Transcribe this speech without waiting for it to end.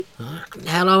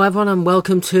Hello everyone and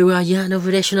welcome to yet another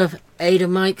edition of Aid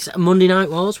and Mike's Monday Night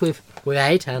Wars with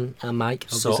Aid and Mike,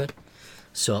 obviously.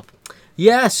 Sup.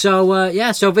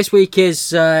 So this week is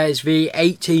the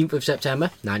 18th of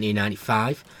September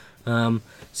 1995.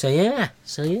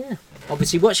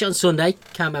 Obviously watched it on Sunday,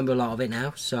 can't remember a lot of it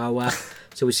now, so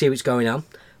we'll see what's going on.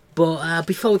 But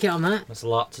before we get on that, there's a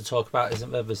lot to talk about,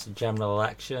 isn't there? There's a general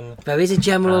election. There is a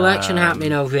general election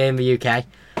happening over here in the UK.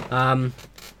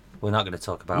 We're not going to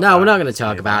talk about No, we're not going to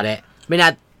talk about it. I mean,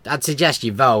 I'd suggest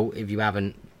you vote if you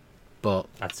haven't, but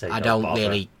I'd say I don't bother.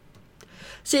 really...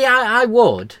 See, I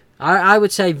would. I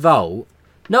would say vote.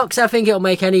 Not because I think it'll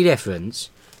make any difference.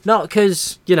 Not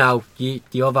because,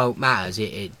 your vote matters.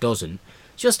 It doesn't.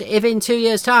 Just if in 2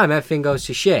 years' time everything goes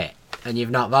to shit and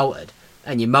you've not voted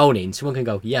and you're moaning, someone can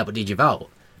go, yeah, but did you vote?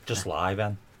 Just lie,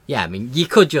 then. Yeah, I mean, you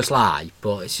could just lie,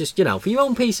 but it's just, for your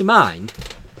own peace of mind...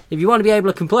 If you want to be able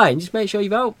to complain, just make sure you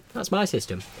vote. That's my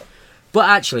system. But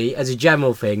actually, as a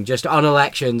general thing, just on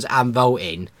elections and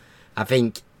voting, I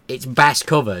think it's best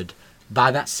covered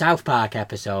by that South Park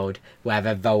episode where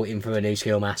they're voting for a new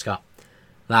school mascot.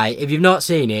 Like, if you've not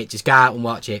seen it, just go out and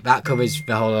watch it. That covers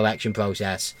the whole election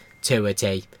process to a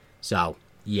T. So,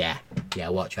 yeah,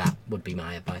 watch that would be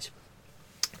my advice.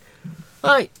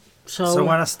 Right, So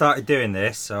when I started doing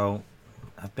this,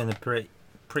 I've been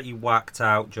pretty whacked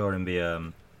out during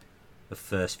the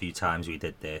first few times we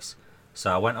did this.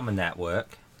 So I went on the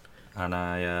network and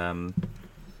I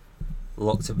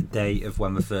looked at the date of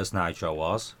when the first Nitro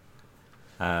was.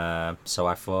 So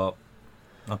I thought,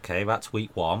 okay, that's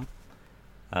week 1.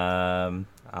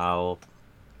 I'll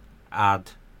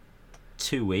add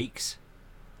 2 weeks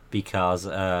because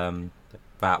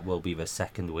that will be the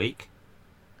second week.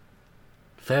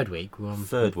 Third week.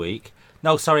 Third week.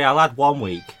 No, sorry, I'll add 1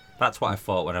 week. That's what I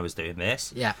thought when I was doing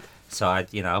this. Yeah. So I,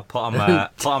 put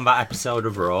on that episode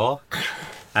of Raw,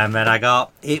 and then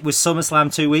it was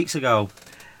SummerSlam 2 weeks ago,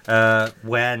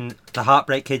 when the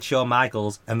Heartbreak Kid Shawn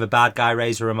Michaels and the bad guy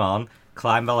Razor Ramon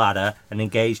climbed the ladder and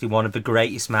engaged in one of the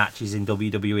greatest matches in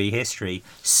WWE history,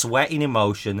 sweating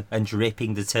emotion and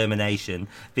dripping determination.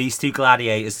 These two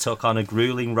gladiators took on a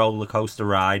grueling roller coaster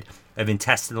ride of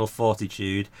intestinal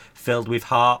fortitude, filled with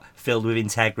heart, filled with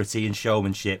integrity and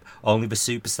showmanship. Only the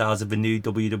superstars of the new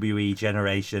WWE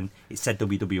generation, it said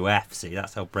WWF, see,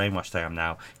 that's how brainwashed I am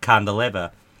now, can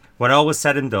deliver. When all was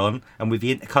said and done, and with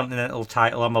the Intercontinental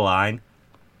title on the line,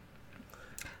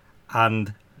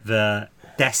 and the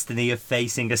destiny of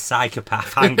facing a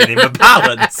psychopath hanging in the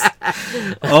balance,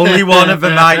 only one of the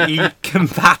mighty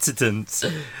combatants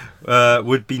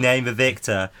would be named the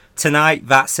victor. Tonight,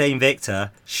 that same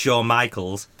victor, Shawn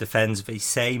Michaels, defends the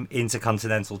same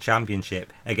Intercontinental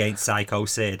Championship against Psycho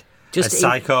Sid.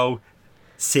 Psycho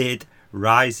Sid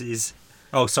vies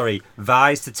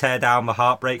to tear down the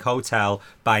Heartbreak Hotel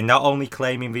by not only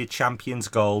claiming the champion's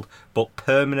gold, but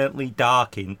permanently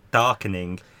darkening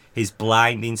his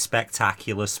blinding,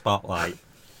 spectacular spotlight.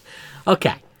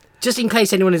 Okay. Just in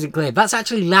case anyone isn't clear, that's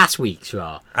actually last week's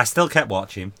Raw. I still kept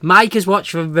watching. Mike has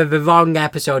watched the wrong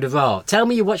episode of Raw. Tell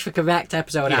me you watched the correct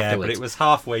episode afterwards. Yeah, but it was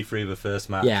halfway through the first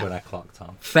match when I clocked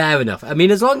on. Fair enough. I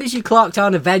mean, as long as you clocked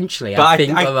on eventually, I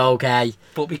think we're okay.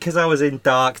 But because I was in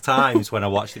dark times when I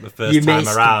watched it the first time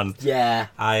around, yeah,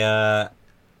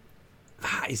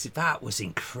 that was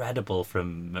incredible.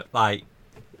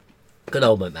 Good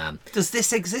old McMahon. Does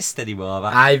this exist anymore?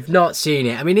 I've not seen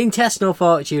it. I mean, intestinal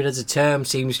fortitude as a term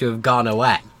seems to have gone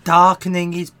away.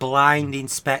 Darkening his blinding,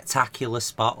 spectacular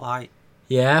spotlight.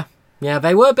 Yeah,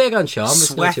 they were big on Shawn.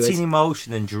 Sweating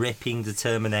emotion and dripping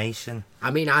determination.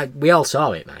 I mean, we all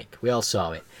saw it, Mike. We all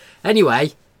saw it.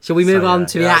 Anyway, shall we move on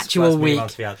to the actual week?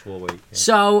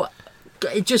 So,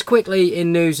 just quickly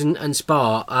in news and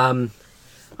sport, on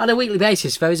a weekly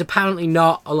basis, there is apparently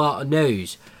not a lot of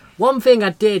news. One thing I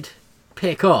did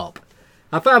pick up,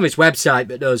 I found this website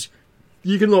that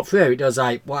you can look through, it does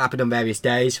what happened on various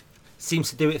days. Seems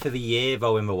to do it for the year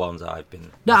though in the ones that I've been...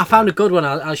 No, I found a good one,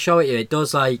 I'll show it you. It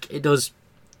does obviously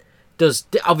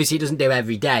it doesn't do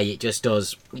every day, it just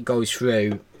does, it goes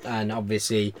through, and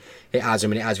obviously it has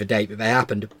them and it has the date that they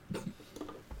happened.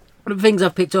 One of the things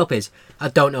I've picked up is, I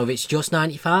don't know if it's just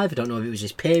 95, I don't know if it was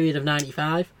this period of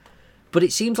 95, but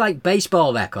it seems like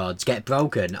baseball records get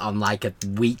broken on a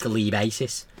weekly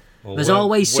basis. Well, there's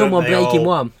always someone breaking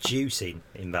one. Juicing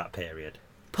in that period.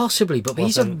 Possibly, but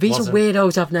these are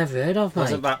weirdos I've never heard of, mate.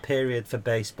 Wasn't that period for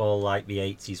baseball like the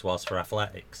 80s was for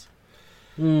athletics?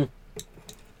 For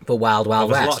Wild Wild West.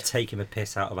 There's a lot of taking the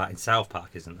piss out of that in South Park,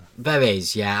 isn't there? There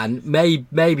is, yeah, and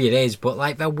maybe it is,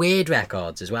 but they're weird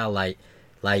records as well.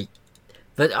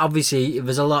 But obviously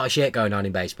there's a lot of shit going on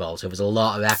in baseball, so there's a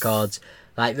lot of records.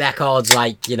 Like records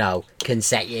like,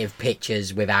 consecutive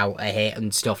pitches without a hit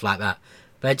and stuff like that.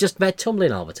 They're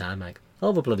tumbling all the time, like,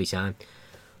 all the bloody time.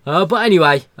 But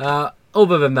anyway,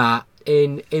 other than that,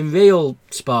 in real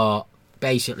sport,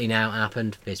 basically now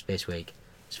happened this week,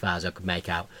 as far as I could make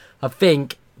out. I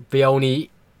think the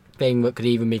only thing that could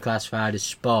even be classified as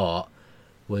sport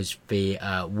was the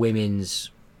women's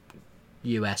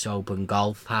US Open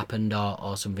golf happened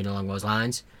or something along those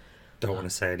lines. Don't want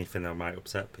to say anything that might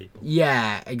upset people.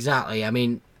 Yeah, exactly. I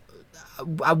mean,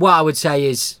 what I would say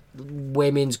is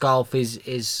women's golf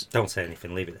is. Don't say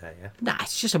anything. Leave it there. Yeah. Nah,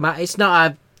 it's just It's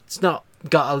not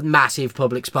got a massive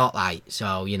public spotlight,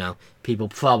 so people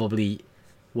probably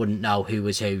wouldn't know who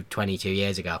was who 22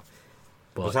 years ago.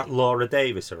 But was that Laura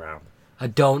Davis around? I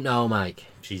don't know, Mike.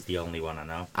 She's the only one I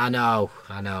know. I know.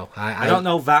 I don't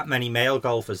know that many male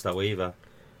golfers though either.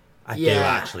 I do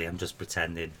actually. I'm just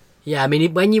pretending. Yeah, I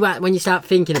mean, when you start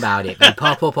thinking about it, they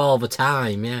pop up all the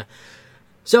time. Yeah.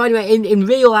 So anyway, in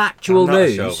real actual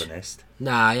news, I'm not a chauvinist.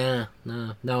 Nah,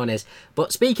 no one is.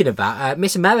 But speaking of that,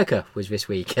 Miss America was this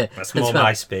week. That's more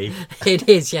my speed. It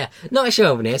is, yeah. Not a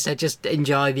chauvinist. I just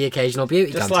enjoy the occasional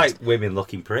beauty just contest. like women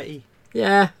looking pretty.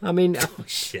 Yeah, I mean. Oh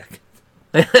shit.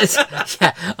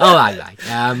 Yeah. All right.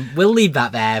 We'll leave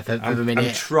that there for a minute.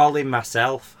 I'm trolling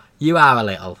myself. You are a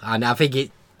little, and I think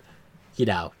it.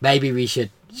 Maybe we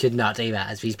should not do that,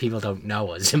 as these people don't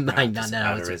know us and might not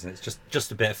know us. Isn't it? It's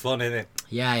just a bit of fun, isn't it?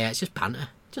 Yeah. It's just banter.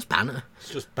 Just banter.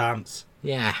 It's just pants.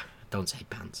 Yeah. Don't say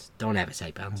pants. Don't ever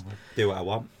say pants. Do what I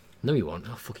want. No, you won't.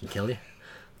 I'll fucking kill you.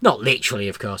 Not literally,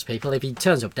 of course, people. If he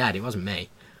turns up dead, it wasn't me.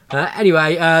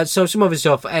 Anyway, so some other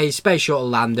stuff. A space shuttle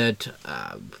landed,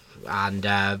 and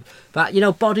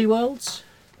that Body Worlds.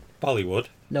 Bollywood.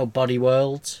 No, Body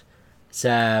Worlds. It's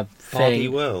a thing. Body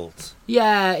Worlds.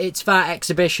 Yeah, it's that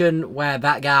exhibition where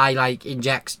that guy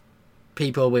injects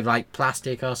people with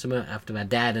something or something after they're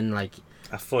dead and I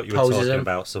thought you were talking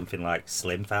about something like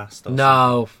Slim Fast or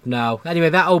something. No. Anyway,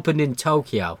 that opened in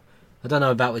Tokyo. I don't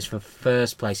know if that was the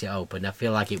first place it opened. I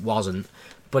feel like it wasn't.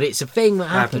 But it's a thing that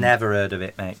happened. I've never heard of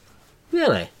it, mate.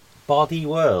 Really? Body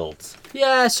Worlds.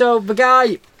 Yeah, so the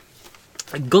guy,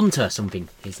 Gunter something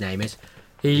his name is.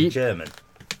 He's German?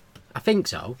 I think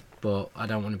so, but I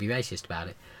don't want to be racist about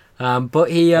it. But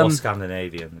he... or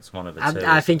Scandinavian, it's one of the two.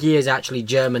 I think he is actually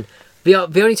German. The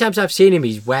only times I've seen him,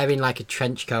 he's wearing a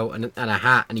trench coat and a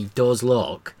hat, and he does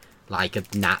look like a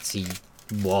Nazi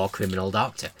war criminal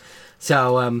doctor.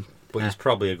 So... but he's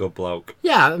probably a good bloke.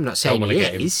 Yeah, I'm not saying he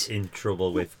get is. Him in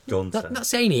trouble with Gunter. Not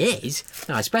saying he is.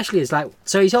 No, especially as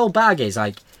so his whole bag is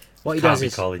what he does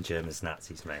is... Can't be calling Germans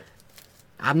Nazis, mate.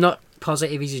 I'm not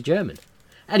positive he's a German.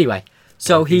 Anyway,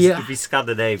 so if he's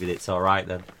Scandinavian, it's all right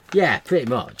then. Yeah, pretty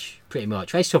much.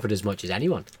 They suffered as much as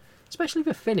anyone, especially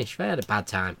the Finnish. They had a bad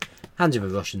time. Hands of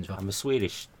the Russians. And the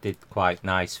Swedish did quite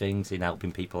nice things in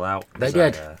helping people out. They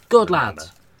did. Good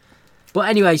lads. But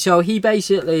anyway, so he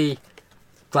basically,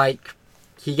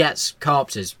 he gets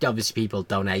corpses. Obviously, people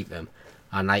donate them,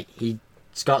 and he's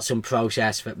got some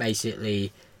process that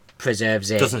basically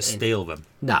preserves it. Doesn't steal them.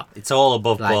 No. It's all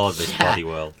above board, this Body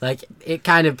World. It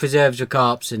kind of preserves the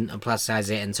corpse and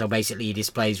plasticizes it, and so basically he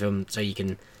displays them so you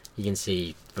can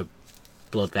see the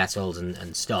blood vessels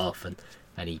and stuff, and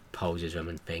then he poses them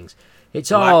and things. It's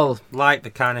all... Like the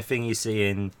kind of thing you see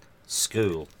in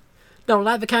school. No,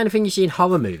 like the kind of thing you see in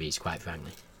horror movies, quite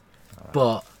frankly.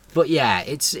 Right. But yeah,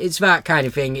 it's that kind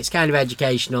of thing. It's kind of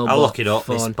educational. I'll look it up,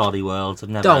 fun. This Body World. I've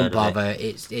never Don't heard bother. of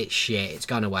it. It's shit. It's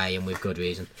gone away, and with good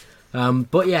reason.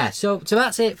 But yeah, so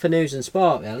that's it for news and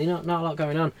sport, really. Not a lot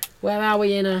going on. Where are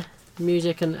we in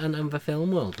music and the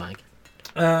film world, Mike?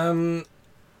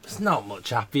 There's not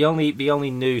much. The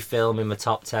only new film in the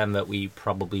top 10 that we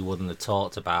probably wouldn't have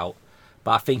talked about,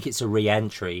 but I think it's a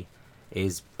re-entry,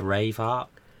 is Braveheart.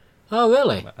 Oh,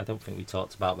 really? I don't think we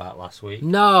talked about that last week.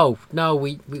 No,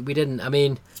 we didn't. I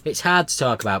mean, it's hard to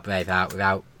talk about Braveheart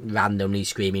without randomly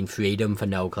screaming freedom for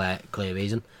no clear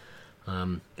reason.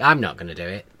 I'm not going to do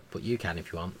it, but you can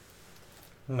if you want.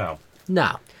 No.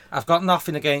 I've got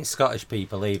nothing against Scottish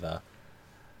people either,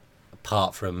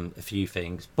 apart from a few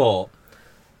things, but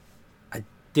I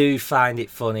do find it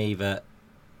funny that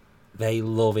they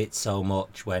love it so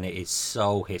much when it is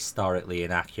so historically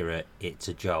inaccurate, it's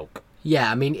a joke.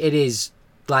 Yeah, I mean, it is,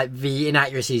 the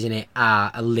inaccuracies in it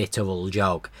are a literal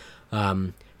joke.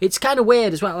 It's kind of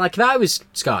weird as well. If I was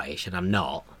Scottish, and I'm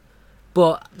not,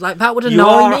 but, that would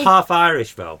annoy me. You are half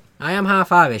Irish, though. I am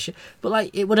half Irish, but,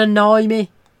 it would annoy me.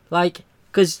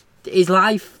 Because his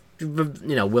life,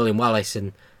 William Wallace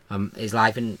and his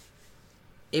life, and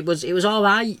it was all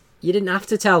right. You didn't have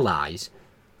to tell lies.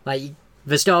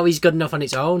 The story's good enough on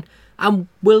its own. And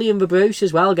William the Bruce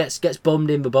as well gets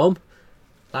bummed in the bum.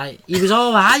 Like, he was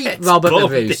all right, Robert bumped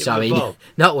Bruce. him Sorry, above.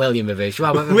 not William Bruce.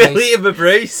 Robert Bruce. William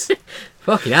Bruce.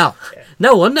 Fucking hell.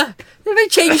 No wonder. They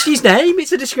changed his name.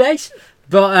 It's a disgrace.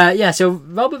 But, yeah, so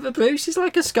Robert Bruce is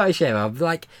like a Scottish hero.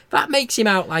 Like, that makes him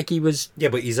out like he was... Yeah,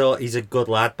 but he's a good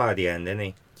lad by the end, isn't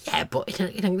he? Yeah, but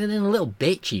in a little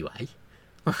bitchy way.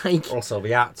 Like, Also,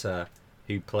 the actor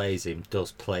who plays him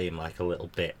does play him like a little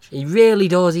bitch. he really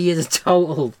does. He is a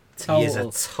total... He is a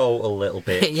total little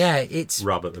bitch. Yeah, it's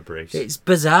Robert the Bruce. it's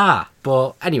bizarre.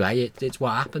 But, anyway, it's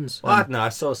what happens. Well, I don't know. I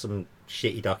saw some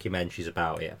shitty documentaries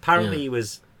about it. Apparently, Yeah. he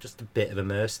was just a bit of a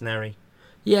mercenary.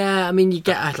 Yeah, I mean, you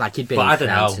get like he'd been But in I don't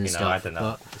France know. and You know, stuff. I don't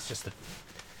know. It's just a...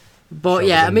 But So yeah,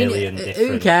 there's I a mean, million who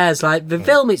different- cares? Like the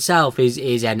film itself is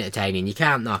entertaining. You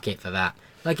can't knock it for that.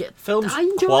 Like Film's I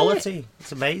enjoy quality.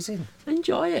 It's amazing. I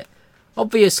enjoy it.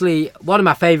 Obviously, one of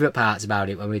my favourite parts about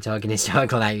it when we're talking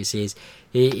historical accuracy is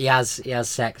he has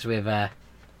sex with that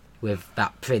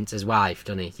prince's wife,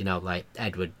 doesn't he? You know, like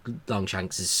Edward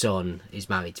Longshanks' son is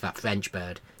married to that French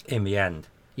bird. In the end.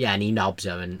 Yeah, and he knobs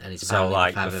her and is So, apparently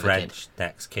like, father the of a kid. French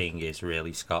next king is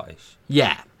really Scottish.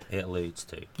 Yeah, It alludes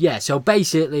to. yeah. So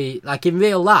basically, like in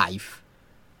real life,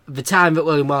 the time that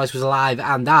William Wallace was alive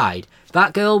and died,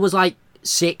 that girl was like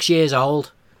 6 years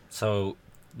old. So,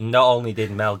 not only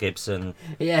did Mel Gibson,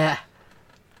 Yeah.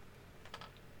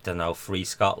 don't know, free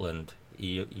Scotland,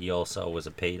 he also was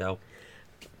a pedo.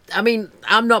 I mean,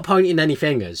 I'm not pointing any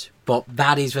fingers, but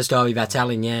that is the story they're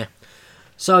telling, yeah.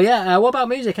 So, yeah, what about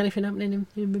music? Anything happening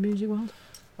in the music world?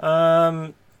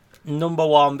 Number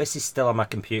one, this is still on my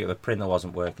computer, the printer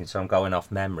wasn't working, so I'm going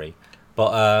off memory.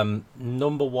 But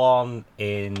number one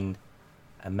in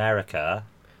America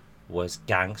was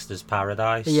Gangster's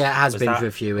Paradise. Yeah, it has Was been that- for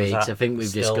a few was weeks. that I think we've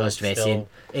still- discussed this still-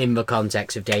 in the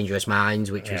context of Dangerous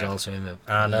Minds, which was Yeah. also in the...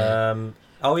 And, yeah.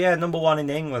 oh yeah, number one in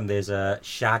England is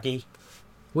Shaggy,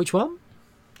 Which one?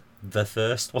 the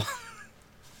first one.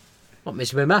 What,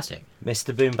 Mr. Bombastic?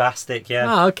 Mr. Boombastic, yeah.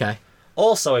 Oh, okay.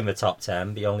 Also in the top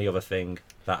 10, the only other thing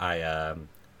that I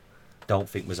don't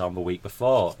think was on the week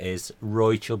before is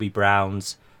Roy Chubby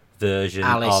Brown's version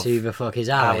Alice, of... who the fuck is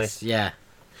Alice? Alice. Yeah.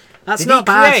 That's Did not he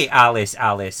bad. create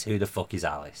Alice, who the fuck is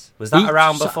Alice? Was that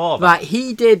around before that? Right,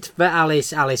 he did the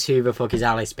Alice, who the fuck is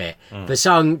Alice bit. The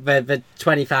song, the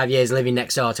 25 years living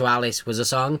next door to Alice was a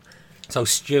song. So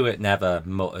Stuart never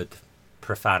muttered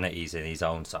profanities in his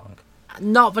own song.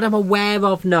 Not that I'm aware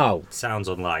of, no. Sounds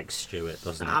unlike Stuart,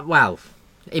 doesn't it? Well,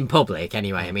 in public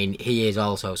anyway. I mean, he is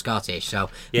also Scottish, so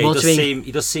Yeah,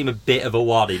 he does seem a bit of a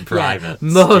wad in private.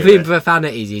 muttering Stuart.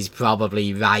 profanities is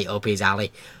probably right up his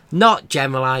alley. Not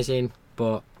generalising,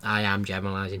 but I am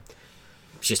generalising.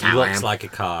 It's just He how I looks am. like a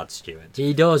card, Stuart.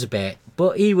 He does a bit,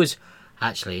 but he was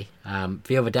actually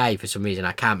the other day for some reason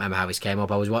I can't remember how this came up.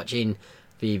 I was watching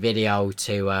the video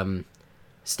to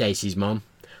Stacey's mum.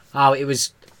 Oh, it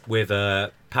was With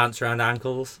pants around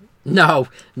ankles. no,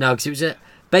 because it was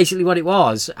basically what it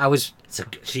was. I was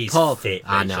She's Paul, fit,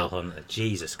 I Rachel know. Hunter.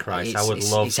 Jesus Christ, It's- I would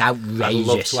it's- love. it's I'd love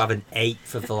outrageous. to have an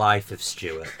eighth of the life of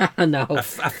Stuart. I know. a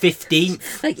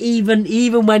 15th. Like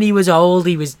even when he was old,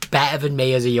 he was better than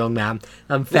me as a young man.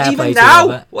 And fair play Even to now,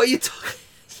 Robert. what are you talking?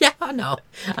 Yeah, I know.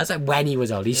 I said when he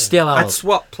was old. He's still old. I'd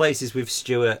swap places with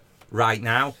Stuart right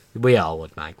now. We all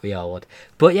would, Mike. We all would.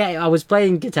 But yeah, I was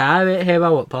playing guitar at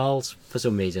Hero at Paul's for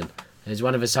some reason. It was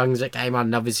one of the songs that came on,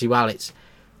 and obviously, while it's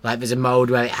like there's a mode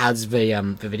where it has the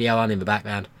video on in the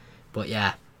background. But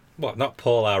yeah, What? Not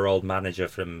Paul, our old manager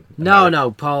from. no,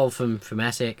 Paul from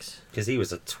Essex. Because he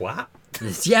was a twat.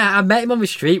 Yeah, I met him on the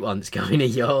street once going to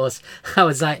yours. I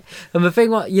was like, and the thing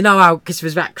was, you know how, because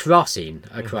there's that crossing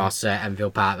across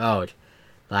Enfield Park Road.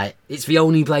 Like, it's the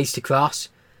only place to cross.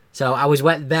 So I was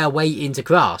there waiting to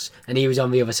cross, and he was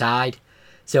on the other side.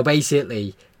 So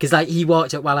basically, because like he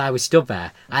walked up while I was stood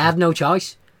there, I had no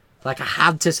choice. Like, I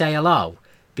had to say hello,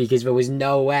 because there was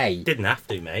no way. Didn't have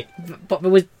to, mate. But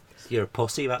there was... You're a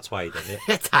pussy, that's why you did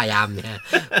it. I am, yeah.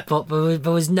 But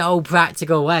there was no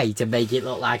practical way to make it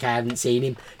look like I hadn't seen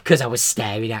him, because I was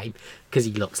staring at him, because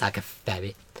he looks like a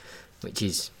ferret, which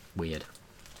is weird.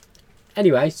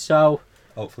 Anyway, so...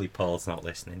 Hopefully Paul's not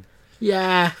listening.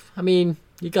 Yeah, I mean,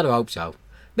 you got to hope so.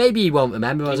 Maybe he won't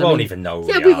remember us. He won't even know.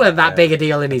 Yeah, we weren't that big a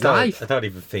deal in his I life. don't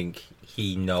even think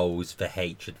he knows the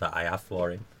hatred that I have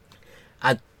for him.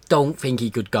 I don't think he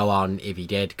could go on if he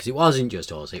did, because it wasn't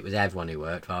just us, it was everyone who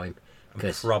worked for him. And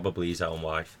 'Cause- probably his own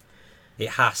wife.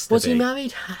 It has to Was be. he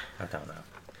married? I don't know.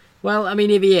 Well, I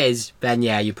mean, if he is, then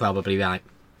yeah, you're probably right.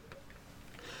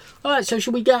 Alright, so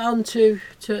should we get on to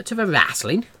the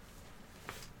wrestling?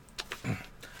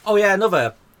 Oh yeah,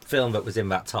 another film that was in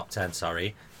that top 10,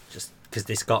 sorry, just because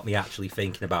this got me actually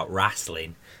thinking about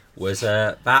wrestling, was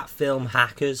that film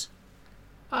Hackers.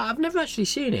 I've never actually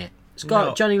seen it. It's got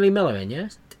No. Johnny Lee Miller in, yeah?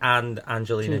 And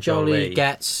Angelina Jolie Jolie.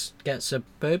 gets her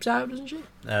boobs out, doesn't she?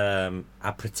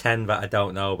 I pretend that I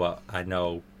don't know, but I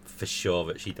know for sure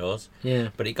that she does. Yeah.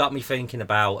 But it got me thinking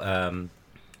about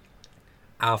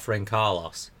our friend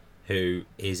Carlos, who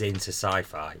is into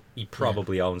sci-fi. He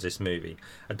probably owns this movie.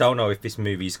 I don't know if this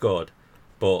movie's good,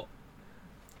 but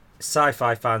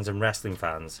sci-fi fans and wrestling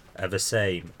fans are the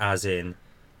same, as in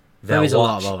There they'll is a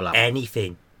lot watch of overlap.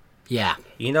 anything. Yeah.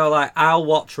 You know, like, I'll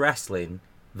watch wrestling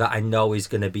that I know is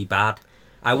going to be bad.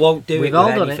 I won't do We've it all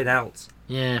with done anything else.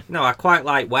 Yeah. No, I quite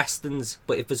like westerns,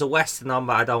 but if there's a western on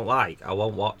that I don't like, I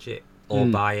won't watch it or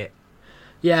buy it.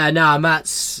 Yeah, no,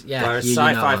 Matt's... Yeah, Whereas you know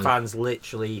sci-fi one. fans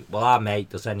literally, well, our mate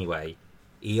does anyway,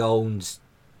 he owns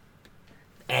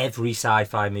every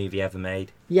sci-fi movie ever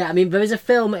made. Yeah, I mean, there is a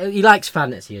film... He likes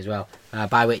fantasy as well,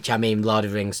 by which I mean Lord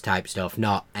of the Rings type stuff,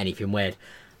 not anything weird.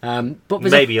 But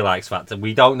there's Maybe he likes that.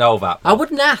 We don't know that. I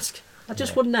wouldn't ask. I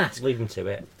just wouldn't ask. Leave him to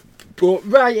it. But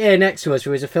right here next to us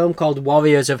there is a film called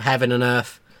Warriors of Heaven and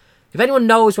Earth. If anyone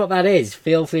knows what that is,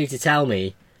 feel free to tell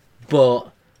me.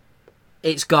 But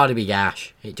it's got to be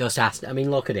gash. It just has to. I mean,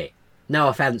 look at it. No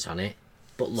offence on it,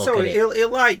 but look So at it. he'll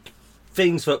like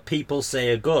things that people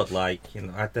say are good. Like, you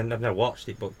know, I've never watched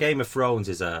it, but Game of Thrones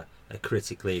is a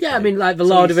critically Yeah, I acclaimed- mean, like the So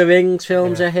Lord of he's- the Rings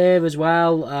films yeah. are here as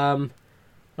well.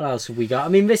 What else have we got? I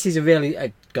mean, this is a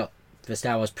really got the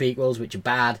Star Wars prequels, which are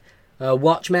bad.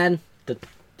 Watchmen.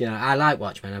 I like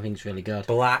Watchmen. I think it's really good.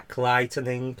 Black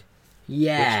Lightning,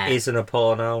 Yeah. which isn't a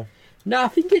porno. No, I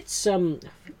think it's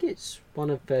one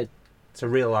of the. It's a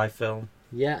real life film.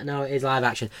 Yeah, no, it is live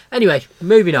action. Anyway,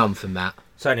 moving on from that.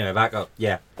 So anyway,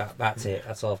 that's it.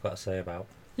 That's all I've got to say about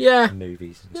Yeah,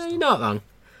 movies and yeah, stuff. you're not wrong.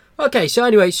 Okay, so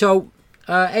anyway,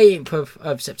 18th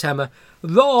of September,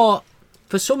 Raw,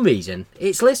 for some reason,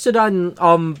 it's listed on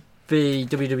the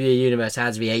WWE Universe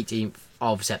as the 18th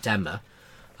of September,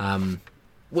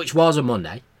 which was a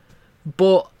Monday.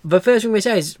 But the first thing we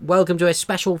say is, welcome to a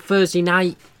special Thursday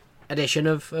night edition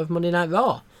of Monday Night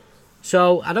Raw.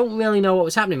 So, I don't really know what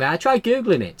was happening there. I tried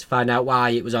Googling it to find out why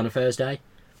it was on a Thursday.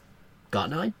 Got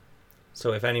 9.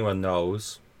 So if anyone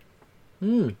knows,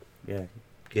 yeah,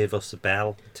 give us a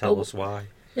bell. Tell Oh. us why.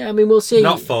 Yeah, I mean, we'll see.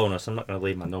 Not phone us. I'm not going to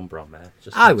leave my number on there.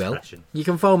 Just I an will. expression. You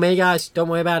can phone me, guys. Don't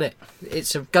worry about it.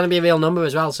 It's going to be a real number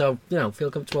as well, so, feel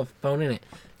comfortable phoning it.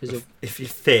 'Cause If you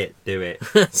fit, do it.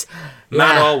 yeah,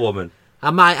 Man or woman. I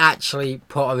might actually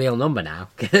put a real number now,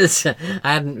 because I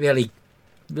hadn't really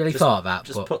thought of that.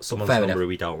 Just but put someone's fair number enough.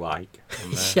 we don't like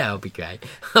on there. Yeah, it'll be great.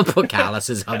 I'll put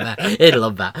Carlos's on there. He'd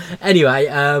love that. Anyway,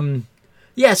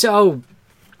 yeah, so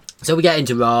we get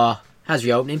into Raw, has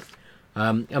the opening,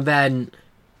 and then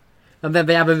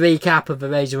they have a recap of the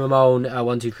Razor Ramon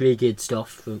 1, 2, 3 Kid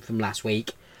stuff from last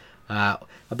week.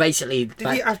 Basically,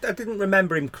 I didn't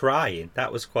remember him crying.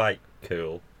 That was quite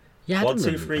cool. yeah, I 1, didn't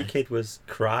 2, remember 3 that. Kid was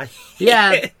crying.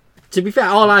 Yeah, to be fair,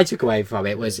 all I took away from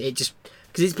it was it just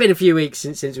because it's been a few weeks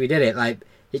since we did it. Like,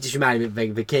 it just reminded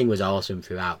me the King was awesome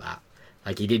throughout that.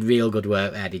 Like, he did real good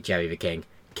work there. Did Jerry the King?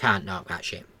 Can't knock that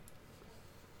shit.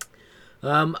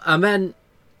 And then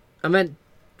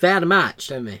they had a match,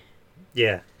 don't they?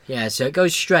 Yeah. Yeah, so it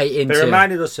goes straight into. They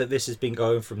reminded us that this has been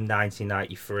going from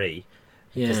 1993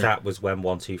 because yeah, that was when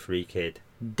 1, 2, 3 Kid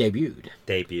debuted.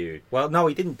 debuted. Well, no,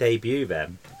 he didn't debut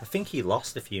then. I think he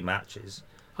lost a few matches.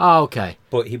 Oh, okay.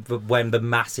 But when the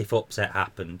massive upset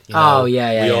happened, Oh,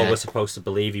 yeah, we all yeah. were supposed to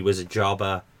believe he was a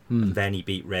jobber, and then he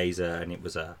beat Razor, and it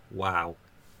was a wow.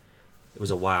 It was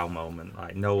a wow moment.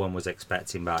 Like, no one was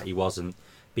expecting that. He wasn't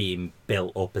being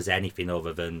built up as anything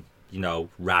other than,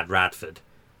 Rad Radford,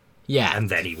 Yeah, and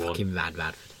then he won. fucking Rad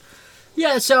Radford.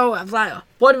 Yeah, so like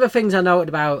one of the things I noted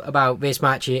about this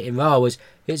match in Raw was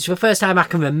it's the first time I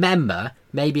can remember.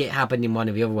 Maybe it happened in one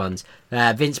of the other ones.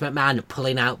 Vince McMahon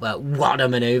pulling out the what a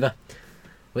maneuver,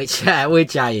 which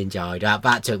I enjoyed.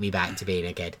 That took me back to being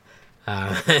a kid.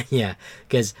 Yeah,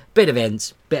 because bit of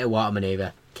Vince, bit of what a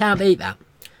maneuver. Can't beat that.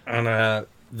 And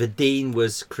the Dean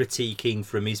was critiquing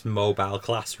from his mobile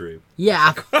classroom.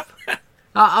 Yeah,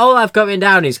 all I've got written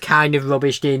down is kind of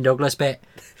rubbish Dean Douglas bit.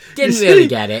 Didn't really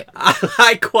get it.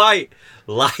 I quite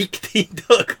like Dean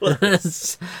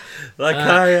Douglas.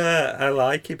 I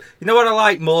like him. You know what I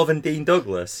like more than Dean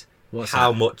Douglas? What's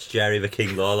How that? much Jerry the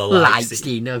King Lawler likes Likes him.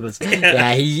 Dean Douglas.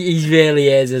 Yeah, he really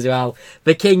is as well.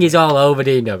 The King is all over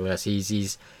Dean Douglas.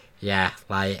 He's yeah,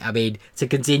 like, I mean, to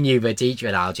continue the teacher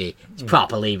analogy, he's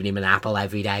proper leaving him an apple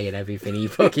every day and everything. He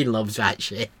fucking loves that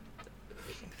shit.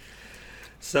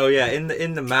 So yeah, in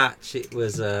the match it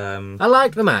was I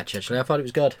liked the match, actually. I thought it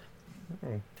was good.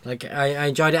 Like, I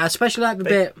enjoyed it. I especially liked the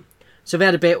bit. So they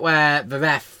had a bit where the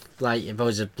ref, like, there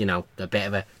was a bit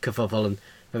of a kerfuffle, and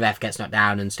the ref gets knocked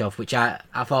down and stuff, which I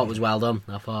thought was well done.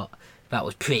 I thought that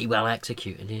was pretty well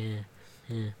executed.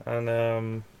 Yeah.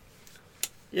 And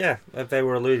they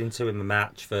were alluding to in the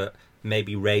match that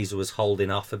maybe Razor was holding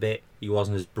off a bit. He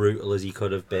wasn't as brutal as he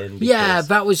could have been. Yeah,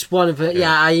 that was one of the.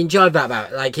 Yeah, I enjoyed that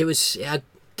about it. Like, it had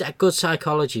a good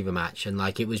psychology of the match, and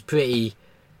like it was pretty.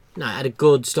 No, it had a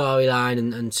good storyline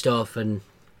and stuff, and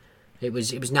it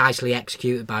was nicely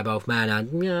executed by both men.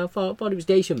 And I thought it was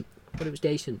decent.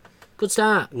 Good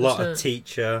start. A lot of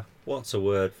teacher. What's a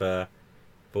word there?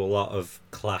 But a lot of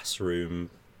classroom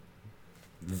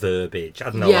verbiage. I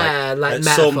don't know. Yeah, like at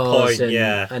metaphors some point,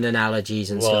 and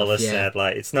analogies and Lawler stuff. Yeah. said,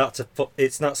 like, it's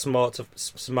not smart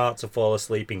to fall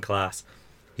asleep in class.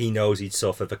 He knows he'd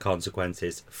suffer the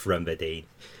consequences from the dean.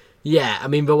 Yeah, I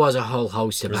mean, there was a whole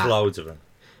host of There's that. loads of them.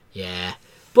 Yeah,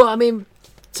 but I mean,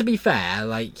 to be fair,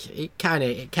 like it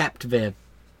kept the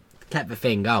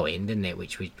thing going, didn't it?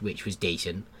 Which was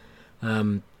decent.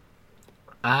 So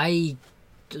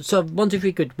 1, 2,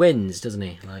 3 good wins, doesn't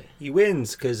he? Like He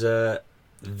wins because the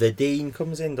dean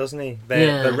comes in, doesn't he?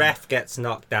 The ref gets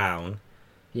knocked down.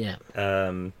 Yeah.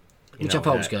 Which I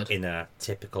thought was good. In a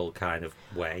typical kind of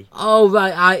way. Oh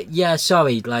right,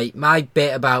 sorry. Like my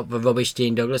bit about the rubbish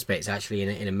Dean Douglas bit's actually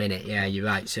in a minute. Yeah, you're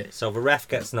right. So the ref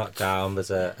gets knocked down.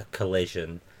 There's a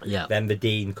collision. Yeah. Then the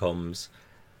dean comes.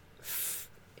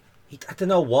 I don't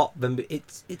know what.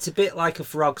 It's a bit like a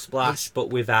frog splash, but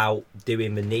without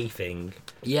doing the knee thing.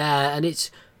 Yeah, and it's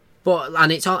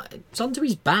onto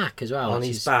his back as well. On which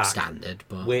his is back, standard,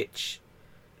 but which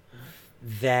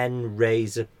then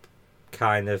Razor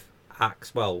kind of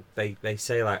acts. Well, they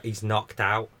say like he's knocked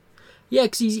out. yeah,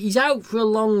 because he's out for a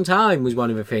long time was one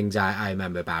of the things I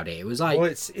remember about it. It was like, Well,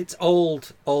 it's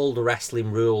old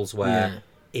wrestling rules where Yeah.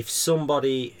 if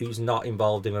somebody who's not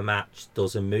involved in a match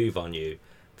does a move on you,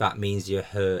 that means you're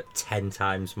hurt 10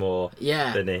 times more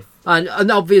yeah, than if.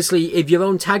 and obviously if your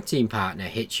own tag team partner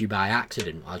hits you by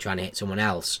accident while trying to hit someone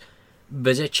else,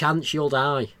 there's a chance you'll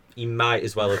die. He might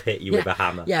as well have hit you with a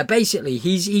hammer. Yeah, basically,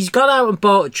 he's gone out and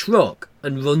bought a truck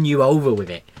and run you over with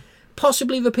it,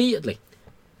 possibly repeatedly.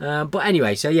 But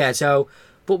anyway, but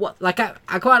what? Like,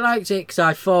 I quite liked it because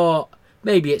I thought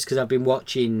maybe it's because I've been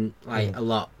watching like a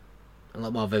lot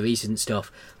more of the recent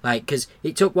stuff. Like, because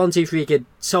it took 1, 2, 3 Kid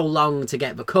so long to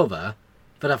get the cover,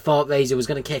 but I thought Razor was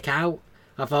going to kick out.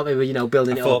 I thought they were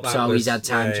building it up so he's had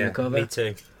time to recover. Me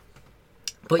too.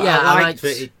 But yeah, I liked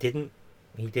that it didn't.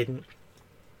 He didn't.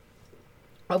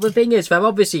 Well, the thing is, they're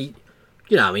obviously,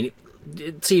 I mean,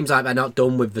 it seems like they're not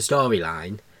done with the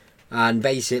storyline, and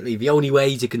basically the only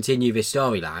way to continue this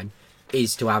storyline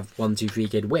is to have 1, 2, 3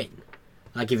 Kid win.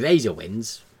 Like, if Razor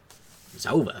wins, it's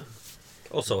over.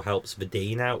 Also helps the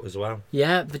dean out as well.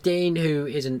 Yeah, the Dean, who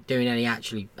isn't doing any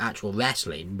actual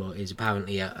wrestling, but is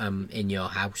apparently in your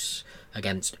house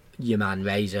against your man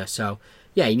Razor. So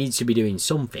yeah, he needs to be doing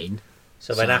something.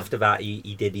 So then after that,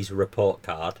 he did his report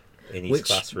card in his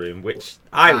classroom, which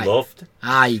I loved.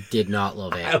 I did not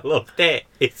love it. I loved it.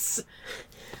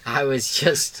 I was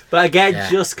just... But again,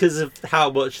 just because of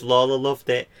how much Lawler loved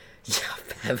it.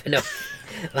 Fair enough.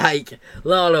 Like,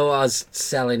 Lawler was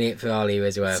selling it for all he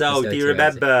was worth. So do you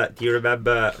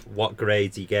remember what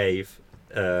grades he gave?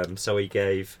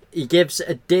 He gives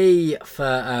a D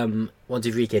for 1,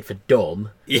 2, 3 Kid for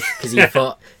dumb. Yeah. Because he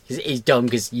thought he's dumb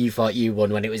because you thought you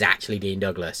won when it was actually Dean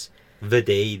Douglas. The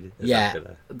Dean. Yeah.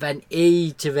 Then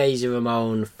E to Razor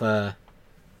Ramon for,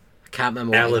 I can't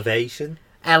remember what Elevation.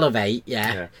 Elevate,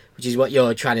 yeah, which is what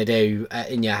you're trying to do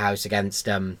in your house against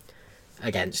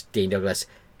Dean Douglas.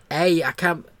 I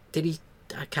can't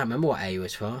remember what A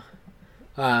was for.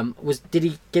 Did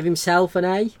he give himself an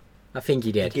A? I think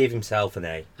he did. He gave himself an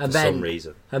A for some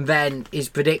reason. And then his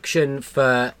prediction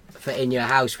for In Your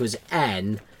House was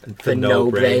N for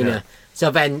No Brainer. So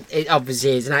then it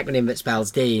obviously is an acronym that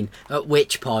spells Dean, at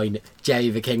which point Jerry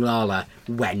the King Lawler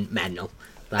went mental.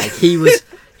 Like,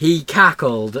 he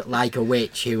cackled like a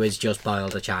witch who has just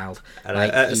boiled a child. And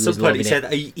like, at some point he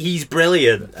said, he's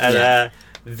brilliant. And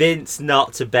Vince,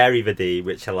 not to bury the D,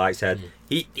 which I like, said,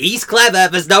 he's clever,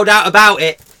 there's no doubt about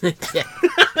it.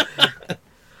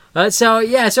 So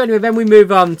anyway, then we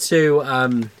move on to...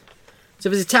 so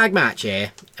there's a tag match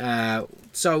here.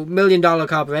 So $1 Million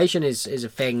Corporation is a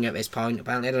thing at this point,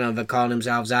 apparently. I don't know if they're calling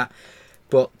themselves that.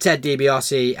 But Ted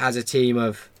DiBiase has a team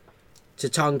of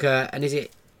Tatanka, and is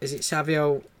it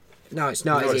Savio? No, it's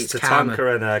not. No, it's Tatanka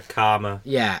Karma. and Karma.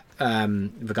 Yeah,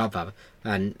 the Godfather.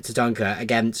 And Tatanka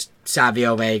against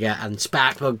Savio Vega and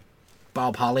Sparkplug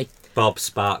Bob Holly. Bob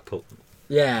Sparkplug.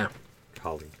 Yeah.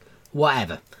 Holly.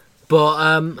 Whatever.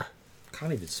 But,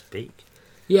 can't even speak.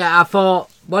 yeah, I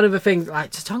thought one of the things,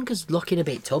 like, Tatanka's looking a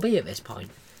bit tubby at this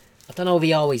point. I don't know if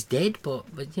he always did, but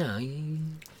you know, And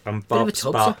Bit of a Bob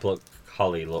tubser. Spark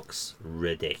Holly looks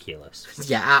ridiculous.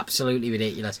 yeah, absolutely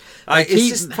ridiculous. It's he-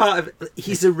 just part of.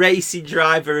 He's a racing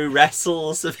driver who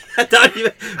wrestles. I don't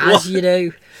even. As you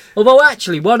do. Although,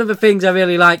 actually, one of the things I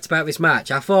really liked about this match,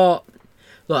 I thought,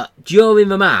 look, during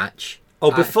the match...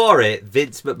 Before it,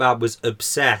 Vince McMahon was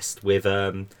obsessed with,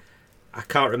 I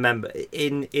can't remember,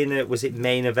 in a, was it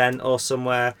main event or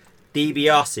somewhere,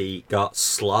 DiBiase got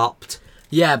slopped.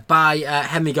 Yeah, by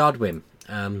Henry Godwin.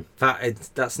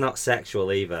 That's not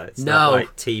sexual either. It's No. not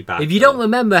like teabag. If you don't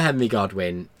remember Henry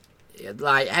Godwin,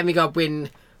 Henry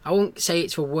Godwin, I won't say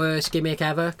it's the worst gimmick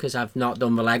ever, because I've not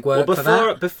done the legwork for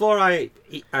that. Before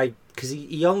because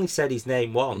he only said his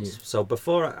name once, so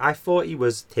before I thought he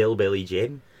was Hillbilly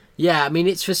Jim. Yeah, I mean,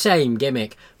 it's the same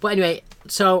gimmick. But anyway,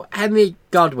 so Henry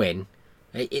Godwin,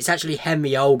 it's actually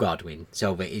Henry O. Godwin,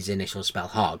 so that his initials spell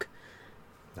hog.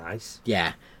 Nice.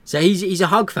 Yeah. So he's a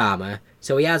hog farmer,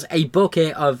 so he has a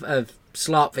bucket of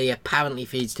slop that he apparently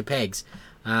feeds to pigs,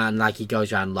 and like he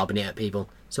goes around lobbing it at people.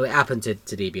 So it happened to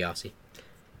DiBiase.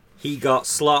 He got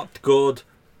slopped good,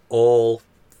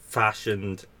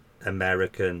 old-fashioned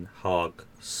American hog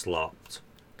slopped.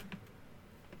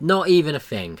 Not even a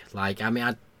thing. Like, I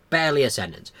mean, barely a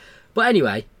sentence. But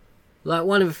anyway, like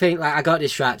one of the things, like I got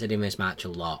distracted in this match a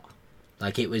lot.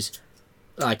 Like it was,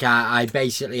 like I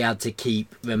basically had to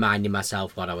keep reminding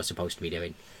myself what I was supposed to be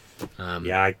doing.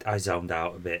 Yeah, I zoned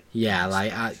out a bit. Yeah,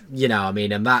 like I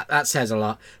mean, and that says a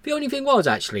lot. The only thing was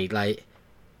actually like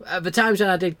at the times when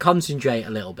I did concentrate a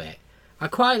little bit, I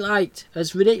quite liked,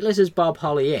 as ridiculous as Bob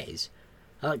Holly is,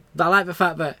 I like the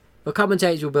fact that the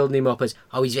commentators were building him up as,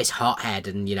 oh, he's this hothead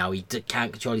and you know he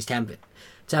can't control his temper.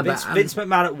 Vince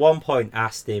McMahon at one point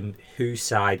asked him whose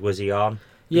side was he on,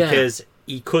 because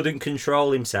he couldn't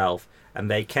control himself,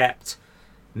 and they kept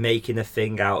making a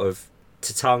thing out of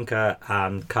Tatanka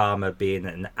and Karma being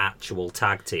an actual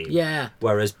tag team. Yeah.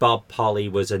 Whereas Bob Holly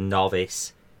was a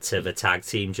novice to the tag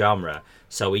team genre,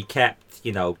 so he kept,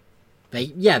 you know.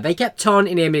 They kept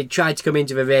taunting him, and he tried to come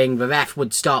into the ring. The ref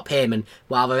would stop him, and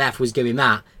while the ref was doing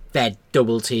that, they'd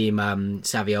double team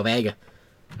Savio Vega,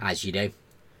 as you do.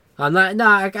 And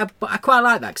I quite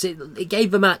like that because it gave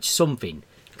the match something.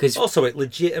 Cause also, it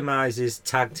legitimizes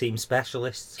tag team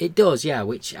specialists. It does, yeah,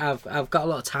 which I've got a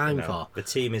lot of time for. The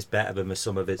team is better than the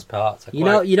sum of its parts. You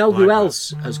know who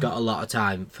else has got a lot of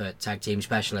time for tag team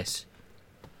specialists?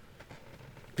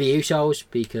 The Usos,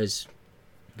 because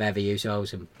they're the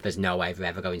Usos, and there's no way they're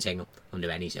ever going single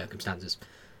under any circumstances.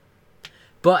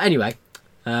 But anyway,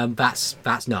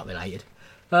 that's not related.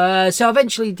 So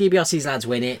eventually, DiBiase's lads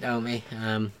win it, don't they?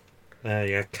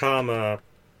 Karma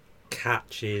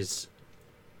catches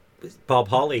Bob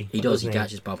Holly. He does. He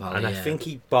catches Bob Holly, and I think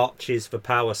he botches the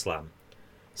power slam.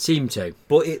 Seem to,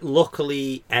 but it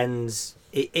luckily ends.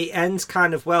 It ends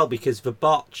kind of well because the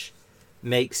botch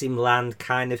makes him land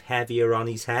kind of heavier on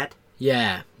his head.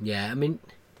 Yeah. I mean,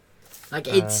 like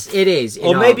it is.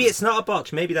 Or maybe it's not a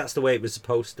botch. Maybe that's the way it was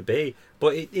supposed to be.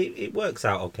 But it works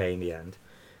out okay in the end.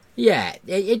 Yeah,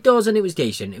 it does, and it was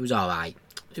decent. It was all right.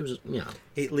 It was, you know.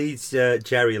 It leads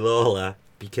Jerry Lawler,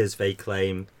 because they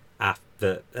claim that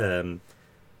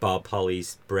Bob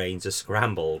Holly's brains are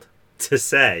scrambled, to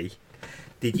say,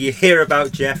 did you hear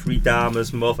about Jeffrey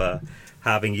Dahmer's mother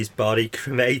having his body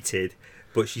cremated,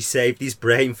 but she saved his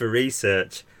brain for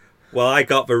research? Well, I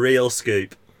got the real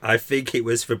scoop. I think it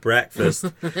was for breakfast.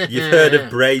 You've heard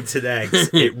of brains and eggs.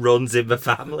 It runs in the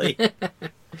family.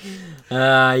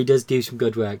 He does do some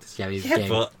good work, this Jerry Yeah, King.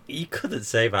 but you couldn't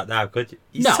say that now, could you?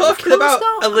 He's No, talking of course about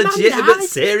not. a Man legitimate died.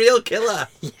 serial killer.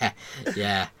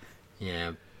 Yeah.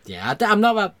 I'm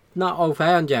not au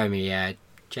fait on Jeremy.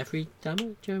 Jeffrey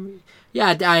Dahmer? Jeremy?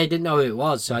 Yeah, I didn't know who it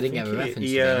was, so I didn't get a reference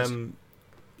to this.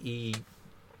 He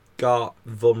got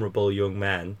vulnerable young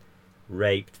men,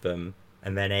 raped them,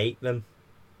 and then ate them.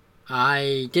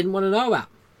 I didn't want to know that.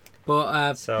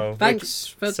 But thanks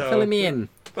for filling me in.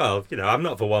 Well, you know, I'm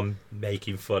not the one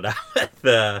making fun out of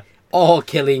the... Or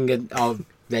killing or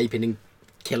raping and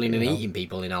killing and eating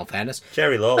people, in all fairness.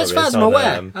 Jerry Lawler As far as I'm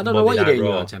aware. I don't know what you're doing in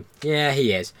your own time. Yeah,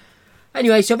 he is.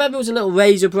 Anyway, so then there was a little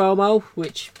Razor promo,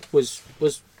 which was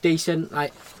decent.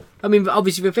 Like, I mean,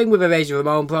 obviously the thing with a Razor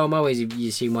Ramon promo is if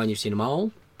you've seen one, you've seen them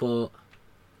all. But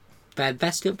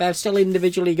they're still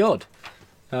individually good.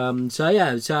 So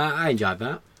I enjoyed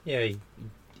that. Yeah,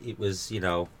 it was, you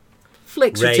know...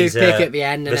 Flicks a toothpick at the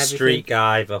end and the everything. street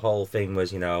guy, the whole thing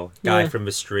was, you know, guy Yeah. from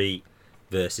the street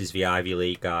versus the Ivy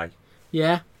League guy.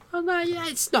 Yeah. Well, no, yeah,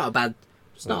 it's not a bad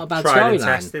Tried and storyline.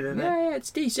 tested, isn't it? Yeah,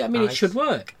 it's decent. I mean, Nice. it should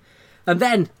work. And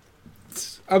then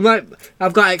I've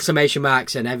got exclamation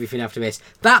marks and everything after this.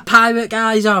 That pirate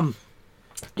guy's on.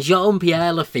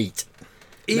 Jean-Pierre Lafitte.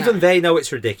 Even they know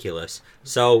it's ridiculous.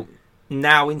 So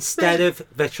now instead of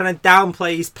they're trying to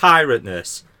downplay his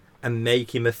pirateness and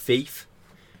make him a thief.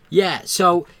 Yeah,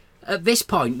 so at this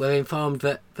point we're informed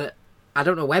that I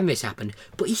don't know when this happened,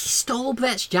 but he stole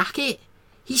Brett's jacket.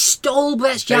 He stole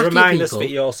Brett's They jacket, remind us people. that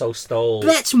he also stole.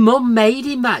 Brett's mum made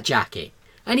him that jacket.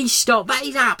 And he stole... That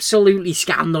is absolutely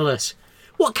scandalous.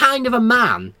 What kind of a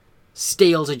man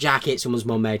steals a jacket someone's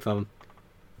mum made for him?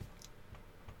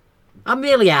 I'm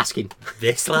really asking.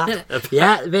 This lad.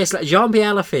 Yeah, this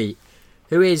Jean-Pierre Lafitte,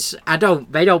 who is...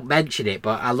 They don't mention it,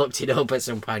 but I looked it up at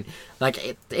some point.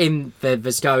 Like, in the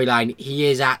storyline, he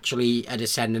is actually a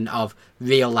descendant of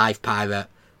real-life pirate.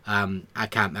 I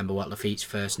can't remember what Lafitte's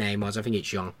first name was. I think it's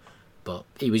Jean. But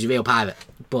he was a real pirate.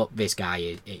 But this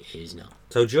guy is not.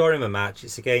 So during the match,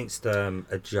 it's against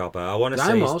a jobber. I want to say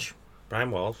Brian Walsh.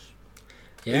 Brian Walsh.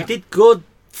 Yeah. He did good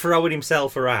throwing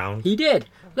himself around. He did.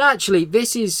 Well, actually,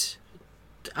 this is...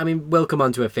 I mean, we'll come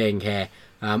on to a thing here.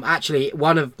 Actually,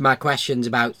 one of my questions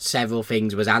about several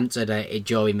things was answered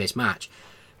during this match.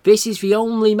 This is the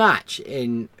only match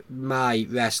in my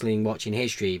wrestling watching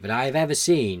history that I've ever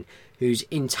seen whose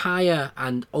entire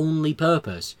and only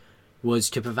purpose was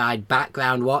to provide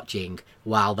background watching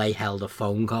while they held a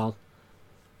phone call.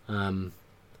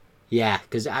 Yeah,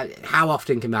 because how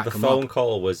often can that The come phone up?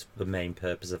 call was the main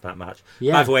purpose of that match.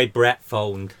 Yeah. By the way, Brett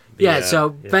phoned. They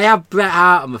have Bret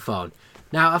Hart on the phone.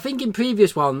 Now, I think in a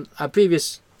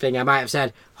previous thing, I might have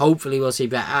said, hopefully we'll see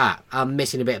Bret Hart. I'm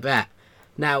missing a bit of Bret.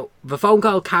 Now, the phone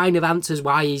call kind of answers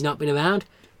why he's not been around.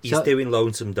 He's doing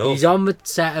Lonesome Dove. He's on the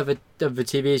set of the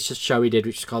TV show he did,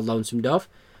 which is called Lonesome Dove.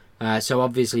 So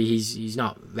obviously he's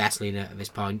not wrestling at this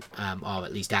point, or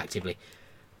at least actively.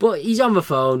 But he's on the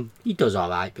phone. He does all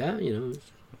right, Bret, you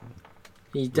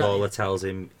know. Lawler tells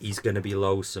him he's going to be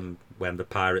lonesome when the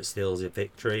pirate steals a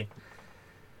victory.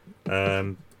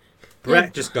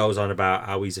 Brett just goes on about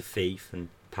how he's a thief and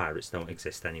pirates don't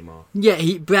exist anymore.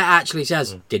 Yeah, Bret actually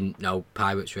says, didn't know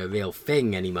pirates were a real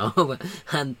thing anymore.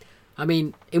 And, I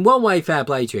mean, in one way, fair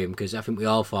play to him, because I think we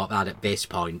all thought that at this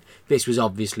point. This was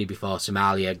obviously before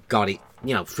Somalia got it,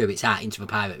 threw its hat into the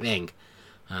pirate ring.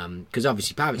 Because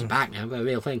obviously pirates are back now, they're a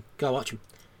real thing. Go watch them.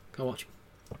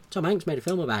 Tom Hanks made a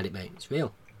film about it, mate. It's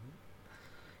real.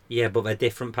 Yeah, but they're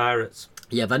different pirates.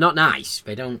 Yeah, they're not nice.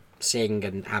 They don't sing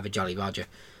and have a Jolly Roger.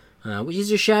 Which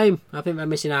is a shame. I think they're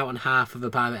missing out on half of the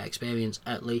pirate experience,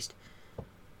 at least.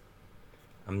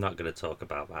 I'm not going to talk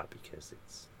about that because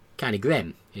it's... Kind of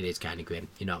grim. It is kind of grim.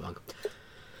 You're not wrong.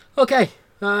 Okay.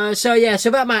 So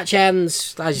that match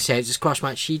ends. As you say, it's a squash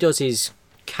match. He does his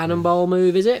cannonball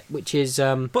move, is it? Which is...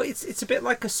 But it's a bit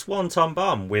like a swanton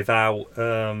bomb without,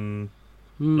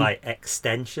 like,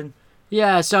 extension.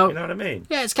 Yeah, so... You know what I mean?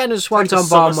 Yeah, it's kind of a It's swanton like a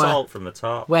bomb somersault from the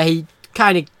top. where he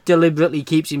kind of deliberately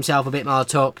keeps himself a bit more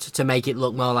tucked to make it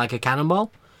look more like a cannonball,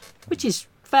 which is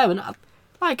fair enough.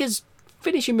 Like, as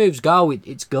finishing moves go,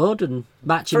 it's good, and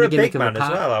matching For the a gimmick big of a man as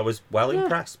pirate. well, I was well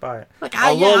impressed by it. Like,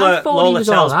 I I thought he was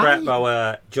tells all Brett, right.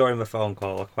 though, during the phone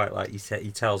call, I quite like,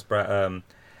 he tells Brett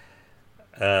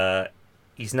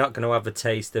he's not going to have a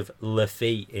taste of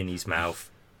Lafitte in his mouth,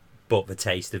 but the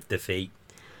taste of defeat.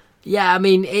 Yeah, I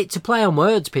mean, it's a play on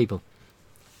words, people.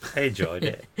 I enjoyed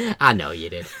it. I know you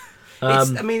did.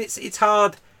 It's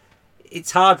hard.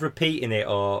 It's hard repeating it,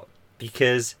 or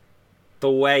because the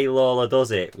way Lawler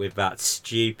does it with that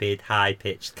stupid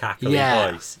high-pitched cackling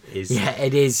voice is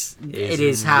it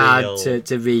is hard real.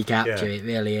 to recapture. Yeah. It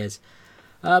really is.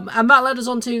 And that led us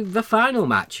on to the final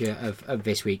match of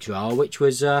this week's Raw, which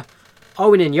was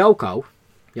Owen and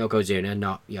Yokozuna,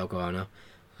 not Yoko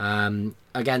Ono,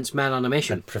 against Men on a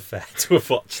Mission. I'd prefer to have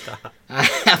watched that. I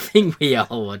think we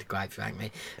all would, quite frankly.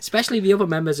 Especially the other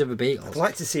members of the Beatles. I'd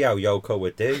like to see how Yoko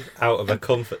would do out of a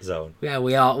comfort zone. Yeah,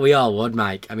 we all would,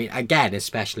 Mike. I mean, again,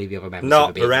 especially the other members Not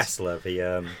of the the Beatles. wrestler,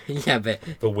 the Yeah, but...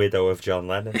 the widow of John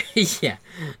Lennon. yeah.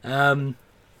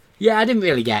 Yeah, I didn't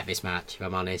really get this match, if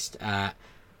I'm honest.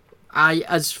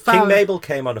 King Mabel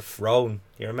came on a throne.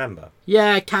 You remember?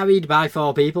 Yeah, carried by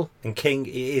 4 people. And King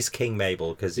it is King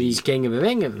Mabel because He's king of the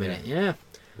ring at the minute, yeah.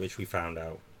 which we found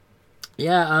out.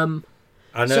 Yeah, And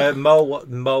So-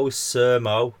 Sir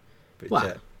Mo. Which,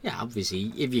 well, yeah,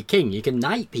 obviously, if you're king, you can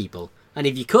knight people. And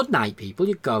if you could knight people,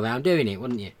 you'd go around doing it,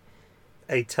 wouldn't you?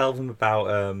 hey, tell them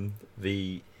about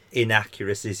the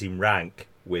inaccuracies in rank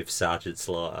with Sergeant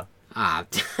Slaughter.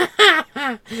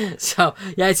 So,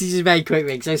 yeah, this is a very quick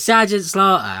ring. So, Sergeant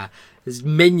Slaughter, his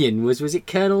minion, was it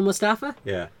Colonel Mustafa?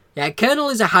 Yeah. Yeah, Colonel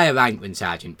is a higher rank than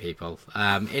Sergeant, people.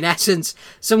 In essence,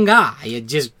 some guy had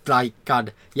just,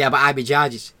 gone, yeah, but I'm in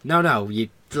charge. No, you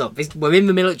look, we're in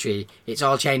the military. It's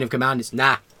all chain of command. It's,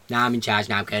 nah, Now I'm in charge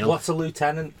now, Colonel. What's a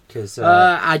lieutenant? Because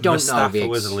I don't know. Mustafa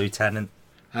was a lieutenant.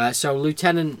 So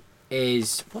lieutenant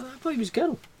is. Well, I thought he was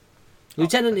colonel.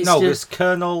 Lieutenant is. No, still... there's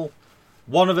colonel.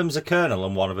 One of them's a colonel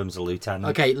and one of them's a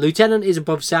lieutenant. Okay, lieutenant is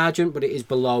above sergeant, but it is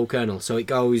below colonel. So it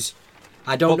goes.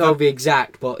 I don't know the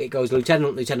exact, but it goes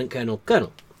lieutenant, lieutenant, colonel,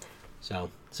 colonel. So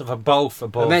for both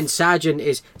above. And then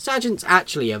sergeant's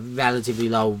actually a relatively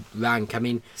low rank. I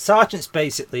mean, sergeant's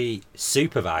basically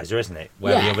supervisor, isn't it?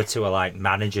 Where the other two are like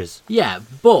managers. Yeah,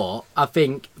 but I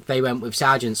think they went with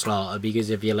Sergeant Slaughter because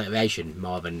of the alliteration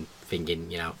more than thinking,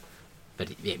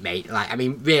 that it made I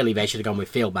mean, really they should have gone with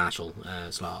Field Marshal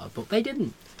Slaughter, but they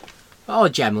didn't. Or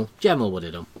General would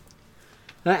have done.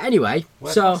 Anyway,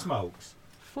 Where's so my smokes?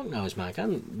 fuck knows, Mike. I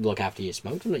don't look after your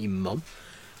smokes. I'm not your mum.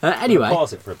 Anyway,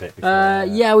 pause it for a bit. Before,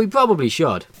 yeah, we probably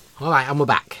should. All right, and we're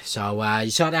back. So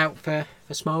you sorted out for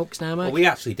smokes now, Mike? Well, we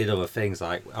actually did other things.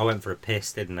 Like I went for a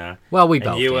piss, didn't I? Well, we and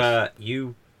both you, did.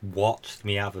 You watched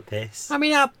me have a piss. I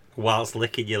mean, whilst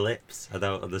licking your lips. I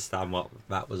don't understand what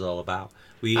that was all about.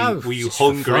 Were you just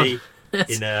for hungry fun.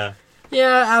 in a?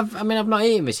 Yeah, I've not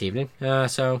eaten this evening, so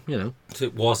So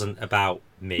it wasn't about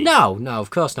me. No,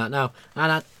 of course not. No,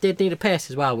 and I did need a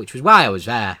piss as well, which was why I was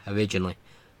there originally.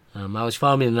 I was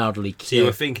forming an orderly queue. So you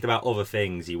were thinking about other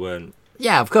things. You weren't.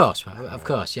 Yeah, of course,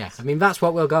 yeah. I mean, that's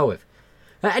what we'll go with.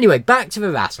 Anyway, back to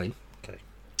the wrestling. Okay.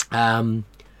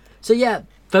 So yeah,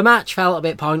 the match felt a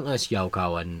bit pointless,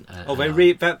 Yoko and.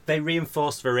 They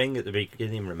reinforced the ring at the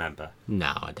beginning. Remember?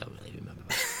 No, I don't really remember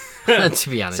that. To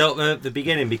be honest. So at the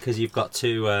beginning, because you've got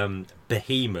two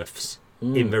behemoths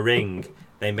in the ring,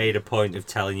 they made a point of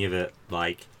telling you that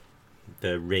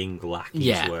the ring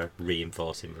lackeys were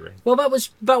reinforcing the ring. Well, that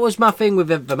was my thing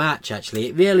with the match. Actually,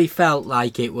 it really felt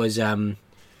like it was a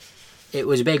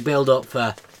big build up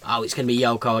for it's going to be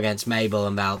Yoko against Mabel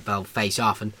and they'll face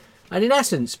off, and in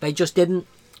essence they just didn't.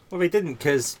 Well, they didn't,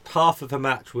 because half of the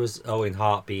match was Owen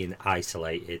Hart being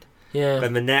isolated. Yeah.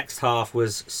 Then the next half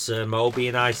was Sir Mo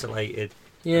being isolated.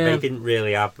 Yeah. They didn't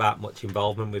really have that much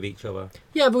involvement with each other.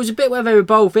 Yeah, there was a bit where they were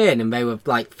both in and they were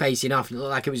facing off, and it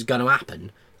looked like it was going to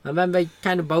happen. And then they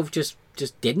kind of both just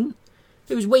didn't.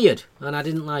 It was weird, and I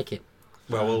didn't like it.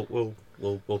 Well,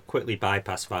 we'll quickly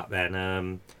bypass that then.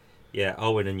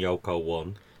 Owen and Yoko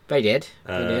won. They did.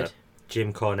 They did.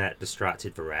 Jim Cornette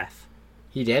distracted the ref.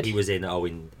 He did. He was in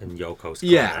Owen and Yoko's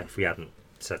corner. Yeah. If we hadn't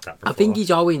said that before. I think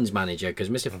he's Owen's manager because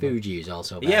Mr. Fuji is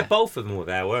also there. Yeah, both of them were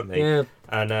there, weren't they? Yeah.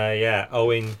 And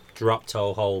Owen drop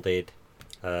toe holded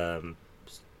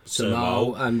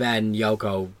Samoa, and then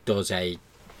Yoko does a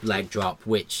leg drop,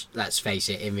 which, let's face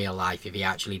it, in real life, if he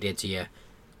actually did to you,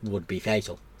 would be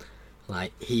fatal.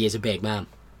 He is a big man.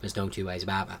 There's no two ways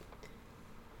about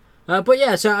that. But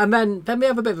yeah, so and then we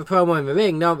have a bit of a promo in the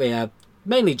ring, don't we?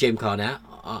 Mainly Jim Cornette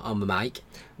on the mic.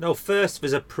 No, first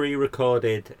there's a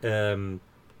pre-recorded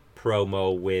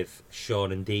promo with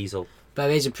Shawn and Diesel. There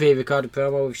is a pre-recorded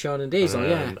promo with Shawn and Diesel,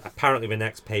 yeah. Apparently the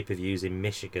next pay-per-view's in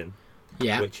Michigan,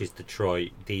 Yeah. which is Detroit,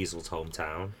 Diesel's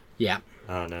hometown. Yeah.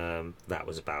 And that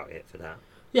was about it for that.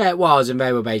 Yeah, it was, and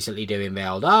they were basically doing the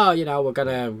old, we're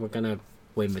gonna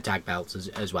win the tag belts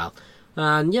as well.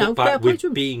 And, fair play with to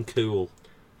them. being cool.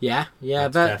 Yeah,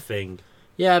 That's their thing.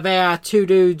 Yeah, they are two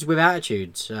dudes with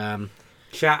attitudes.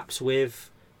 Chaps with...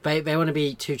 They want to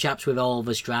be two chaps with all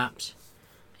the straps.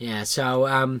 Yeah, so,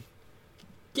 I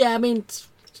mean,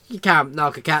 you can't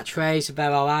knock a catchphrase if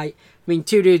they're alright. I mean,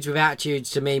 two dudes with attitudes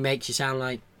to me makes you sound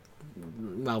like,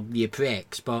 well, you're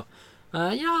pricks, but,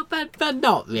 they're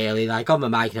not really, on the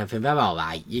mic and everything, they're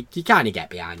alright. You kind of get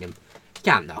behind them. You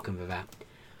can't knock them for that.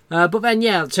 But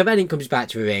then, so then it comes back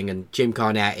to the ring, and Jim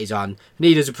Cornette is on, and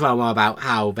he does a promo about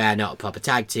how they're not a proper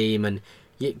tag team, and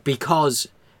because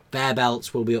their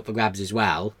belts will be up for grabs as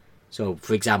well. So,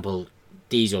 for example,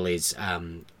 Diesel is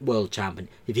world champion.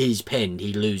 If he's pinned,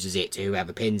 he loses it to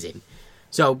whoever pins him.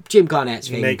 So, Jim Cornette's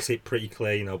thing... makes it pretty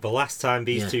clear, the last time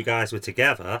these two guys were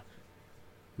together,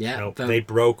 they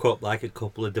broke up like a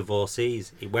couple of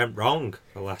divorcees. It went wrong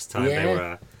the last time they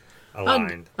were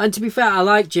aligned. And to be fair, I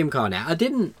like Jim Cornette. I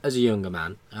didn't as a younger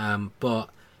man, but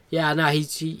yeah, no,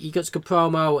 he got a good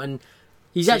promo, and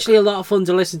he's actually a lot of fun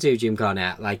to listen to, Jim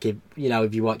Cornette.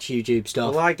 If you watch YouTube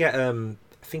stuff. Well, I get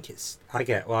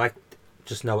I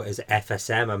just know it as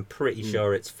FSM. I'm pretty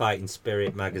sure it's Fighting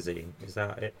Spirit magazine. Is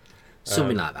that it?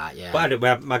 Something like that, yeah. But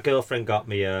anyway, my girlfriend got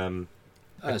me a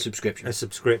subscription. A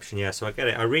subscription, yeah. So I get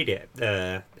it. I read it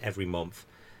every month,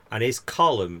 and his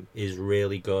column is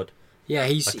really good. Yeah,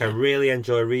 I really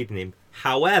enjoy reading him.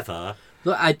 However,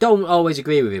 look, I don't always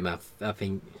agree with him. I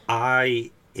think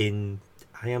I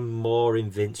am more in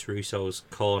Vince Russo's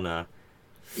corner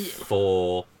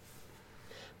for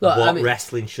Look, what I mean,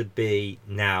 wrestling should be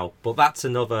now. But that's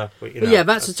another. You know, but yeah,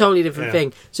 that's a totally different yeah.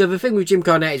 thing. So the thing with Jim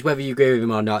Cornette is whether you agree with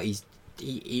him or not.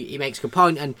 He makes a good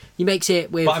point, and he makes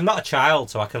it with. But I'm not a child,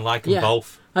 so I can like them Yeah.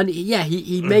 both. And yeah,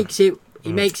 he makes it.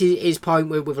 He makes his point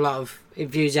with a lot of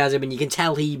enthusiasm, and you can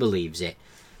tell he believes it.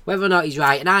 Whether or not he's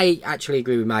right, and I actually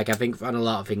agree with Mike. I think on a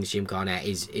lot of things, Jim Cornette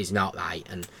is not right,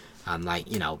 and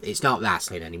like, you know, it's not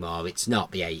wrestling anymore. It's not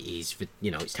the 80s.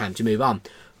 You know, it's time to move on.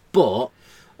 But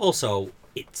Also,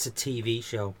 it's a TV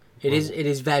show. it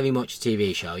is very much a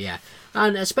TV show, yeah.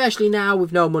 And especially now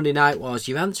with no Monday Night Wars,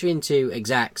 you're answering to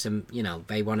execs, and you know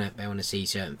they wanna see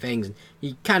certain things, and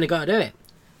you kind of got to do it.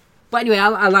 But anyway,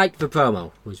 I liked the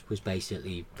promo. Was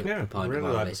basically the Yeah, I point really of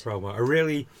all like this. the promo. I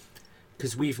really,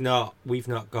 because we've not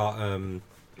got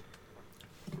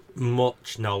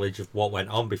much knowledge of what went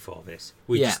on before this.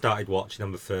 We Yeah. just started watching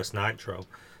on the first Nitro,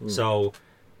 so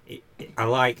I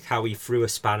liked how he threw a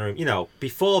spanner in. You know,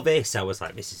 before this, I was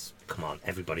like, "This is come on,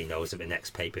 everybody knows at the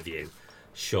next pay per view,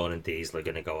 Shawn and Diesel are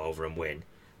going to go over and win."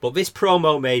 But this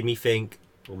promo made me think,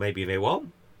 well, maybe they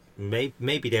won't.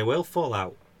 Maybe they will fall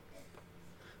out.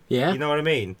 Yeah, You know what I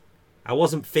mean? I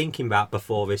wasn't thinking that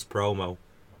before this promo,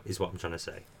 is what I'm trying to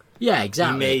say. yeah,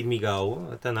 exactly. He made me go,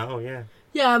 oh, I don't know, yeah.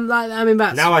 Yeah, I mean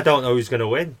that's Now I don't know who's going to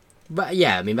win. But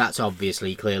yeah, I mean that's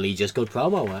obviously clearly just good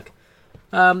promo work.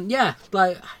 Yeah,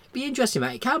 like it'd be interesting,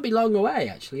 mate. It can't be long away,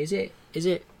 actually, is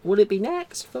it? Would it be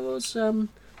next for us? In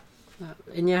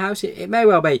your house, it may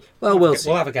well be. Well, we'll see.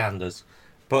 We'll have a ganders.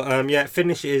 But yeah, it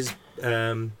finishes.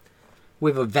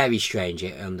 With a very strange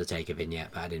Undertaker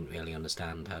vignette that I didn't really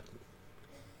understand.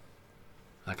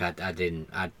 I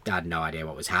had no idea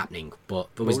what was happening. But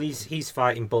there was Well, he's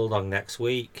fighting Bulldog next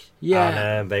week.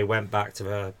 Yeah. And they went back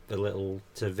to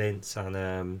to Vince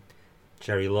and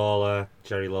Jerry Lawler.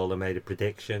 Jerry Lawler made a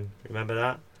prediction. Remember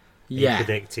that? yeah. He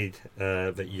predicted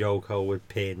that Yoko would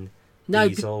pin No,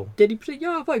 Diesel. did he predict?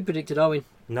 Yeah, I thought he predicted Owen.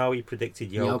 No, he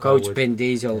predicted Your Yoko coach would. pin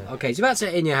Diesel. Yeah. Okay, so that's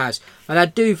it, In Your House, and I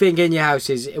do think In Your House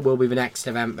will be the next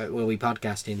event that we'll be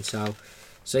podcasting.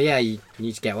 So yeah, you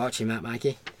need to get watching that,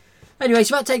 Mikey. Anyway,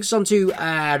 so that takes us on to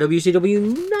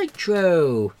WCW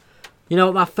Nitro. You know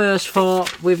what my first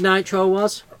thought with Nitro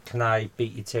was? Can I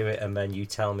beat you to it and then you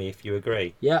tell me if you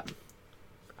agree? Yep.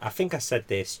 I think I said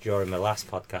this during the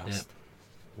last podcast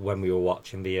when we were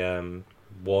watching the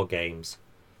War Games.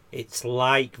 It's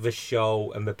like the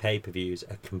show and the pay-per-views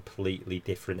are completely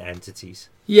different entities.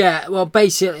 Yeah, well,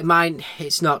 basically, mine,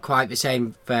 it's not quite the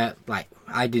same. Like,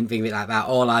 I didn't think of it like that.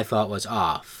 All I thought was,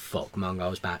 oh, fuck,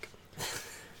 Mongo's back.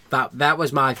 That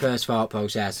was my first thought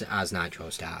process as Nitro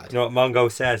started. You know what Mongo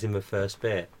says in the first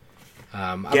bit?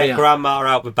 I Get mean, Grandma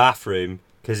out the bathroom,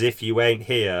 because if you ain't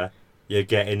here, you're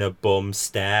getting a bum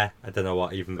stare. I don't know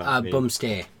what even that means. bum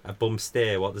steer. A bum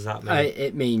stare, what does that mean?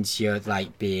 It means you're,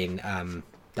 like, being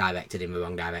directed in the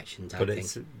wrong direction type but thing.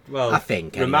 it's, well, I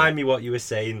think, remind me what you were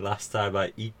saying last time,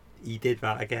 like, he did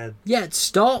that again. Yeah,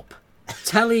 stop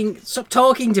talking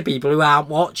to people who aren't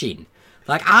watching.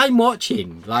 Like, I'm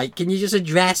watching. Like, can you just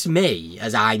address me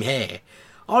as I'm here?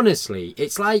 Honestly,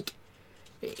 it's like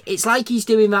he's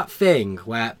doing that thing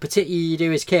where, particularly you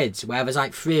do as kids, where there's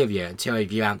like 3 of you and 2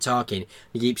 of you aren't talking.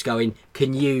 He keeps going,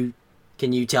 can you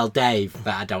tell Dave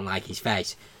that I don't like his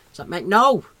face? It's like, mate,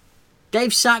 no.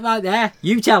 Dave's sat right there.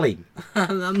 You tell him.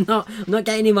 I'm not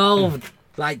getting involved.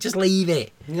 Like, just leave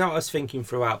it. You know what I was thinking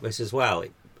throughout this as well?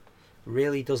 It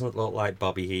really doesn't look like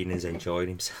Bobby Heenan's enjoying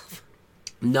himself.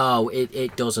 No,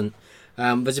 it doesn't.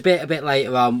 There's a bit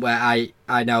later on where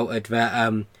I noted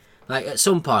that like at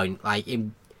some point, like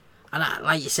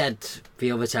like you said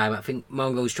the other time, I think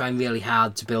Mongo's trying really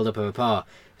hard to build up a rapport.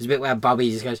 There's a bit where Bobby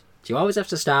just goes, "Do you always have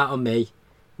to start on me?"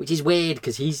 Which is weird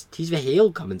because he's the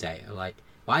heel commentator. Like,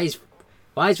 why is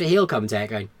the heel commentator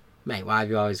going, "Mate, why have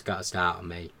you always got to start on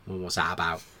me? What's that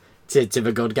about?" To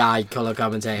the good guy colour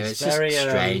commentator, it's very, just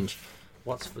strange.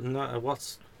 What's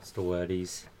the word?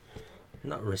 He's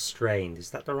not restrained.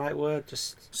 Is that the right word?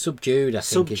 Just Subdued, I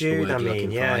think. subdued. Is the word I you're mean,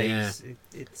 looking yeah. for,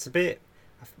 It's a bit.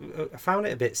 I found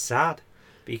it a bit sad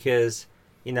because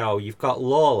you've got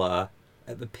Lawler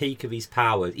at the peak of his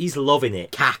powers. He's loving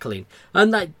it. Cackling, and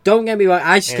like, don't get me wrong,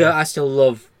 I still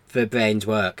love the Brain's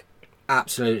work.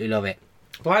 Absolutely love it.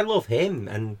 But I love him,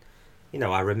 and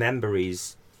I remember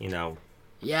his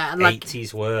Yeah, and like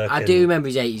 80s work. I do remember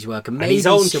his 80s work, and And maybe his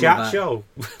own some chat of that, show,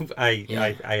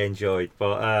 I enjoyed,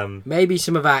 but maybe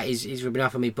some of that is rubbing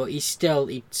off on me. But he still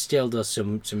does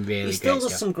some really. he still great does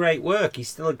stuff. some great work. He's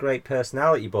still a great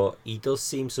personality, but he does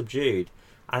seem subdued.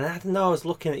 And I don't know. I was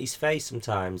looking at his face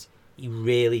sometimes. He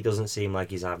really doesn't seem like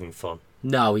he's having fun.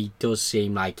 No, he does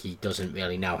seem like he doesn't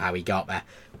really know how he got there,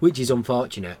 which is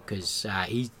unfortunate because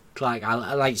he's like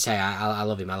I like to say I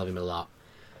love him. I love him a lot.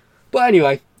 But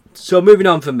anyway, so moving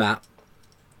on from that.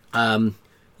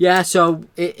 Yeah, so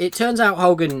it turns out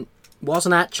Hogan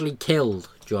wasn't actually killed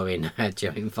during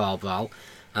Fall Brawl.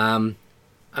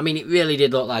 I mean, it really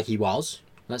did look like he was.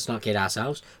 Let's not kid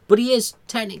ourselves. But he is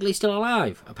technically still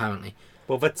alive, apparently.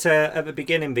 Well, but at the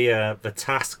beginning, the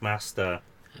Taskmaster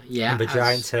Yeah. and the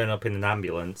Giant turn up in an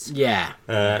ambulance. Yeah.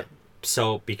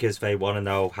 So, because they want to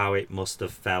know how it must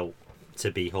have felt to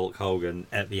be Hulk Hogan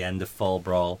at the end of Fall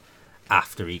Brawl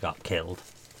after he got killed.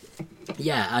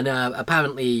 Yeah, and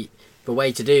apparently the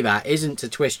way to do that isn't to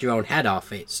twist your own head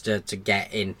off. It's to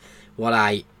get in what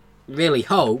I really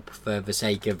hope, for the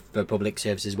sake of the public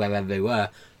services wherever they were,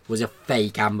 was a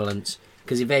fake ambulance.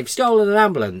 Because if they've stolen an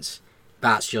ambulance,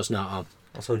 that's just not on.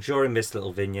 Also, during this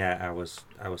little vignette, I was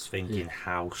thinking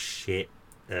how shit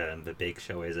the Big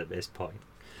Show is at this point.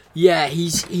 Yeah,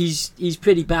 he's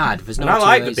pretty bad. There's no And I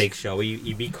like the ways. Big Show.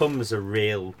 He becomes a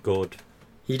real good.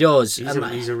 He does.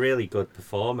 He's a really good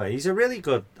performer. He's a really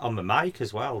good on the mic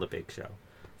as well. The Big Show.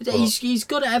 He's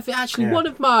good at everything. Actually, Yeah. one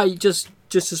of my just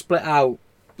to split out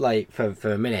like for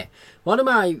a minute. One of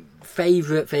my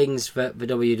favourite things that the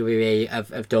WWE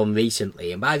have done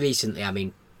recently, and by recently I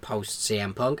mean post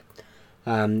CM Punk,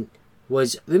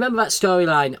 was, remember that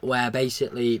storyline where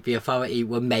basically the Authority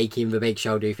were making the Big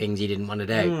Show do things he didn't want to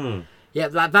do. Yeah,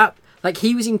 like that. Like,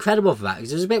 he was incredible for that, because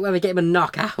there's a bit where they get him a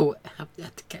knockout.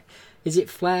 Is it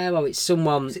Flair or it's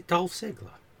someone? Is it Dolph Ziggler?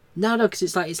 No, because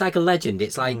it's like a legend.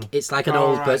 It's like an Oh,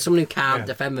 old right. person, someone who can't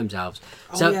defend themselves.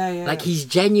 Oh, So yeah. like he's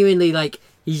genuinely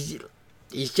he's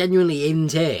genuinely in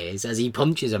tears as he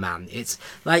punches a man. It's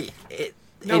like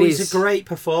He's a great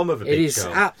performer for It Big is,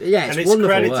 Show. it's and it's wonderful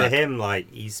credit work. to him.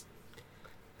 Like he's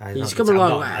come a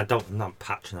long way. I'm not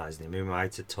patronising him. Who am I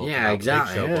to talk Yeah, about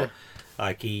exactly, Big Show? yeah. But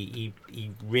like he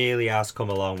really has come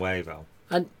a long way though.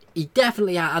 And he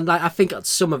definitely, and like I think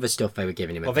some of the stuff they were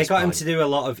giving him. Well, At they this got him point, to do a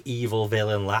lot of evil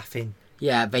villain laughing.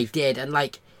 Yeah, they did, and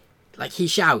like he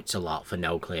shouts a lot for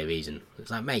no clear reason.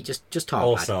 It's like, mate, just talk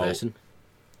Also, like a person.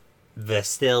 They're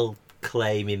still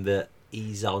claiming that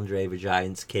he's Andre the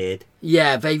Giant's kid.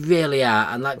 Yeah, they really are,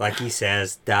 and Like he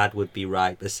says, Dad would be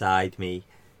right beside me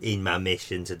in my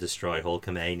mission to destroy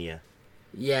Hulkamania.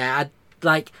 yeah,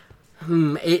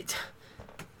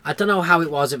 I don't know how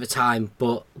it was at the time,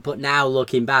 but now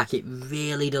looking back, it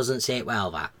really doesn't sit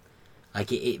well. That,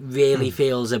 like, it really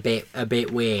feels a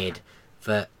bit weird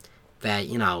that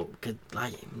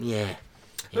yeah.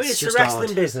 I mean, it's the just wrestling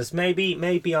odd. business.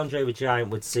 Maybe Andre the Giant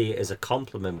would see it as a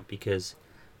compliment because,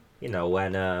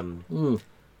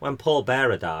 when Paul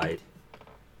Bearer died,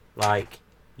 like,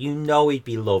 he'd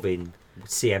be loving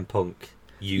CM Punk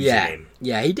using him.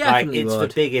 Yeah, he Like, definitely it's would.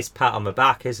 the biggest pat on the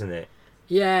back, isn't it?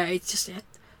 Yeah, it's just,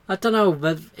 I don't know,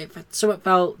 but something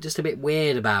felt just a bit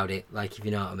weird about it, like, if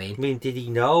you know what I mean. I mean, did he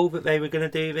know that they were going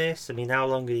to do this? I mean, how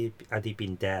long had he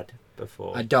been dead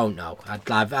before? I don't know.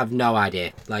 I've no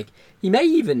idea. Like, he may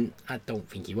even, I don't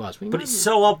think he was. But it's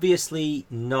so obviously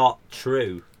not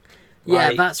true. Yeah,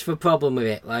 Like- that's the problem with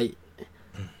it. Like,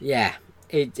 yeah,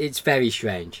 it's very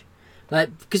strange.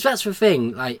 Like, because that's the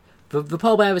thing. Like, the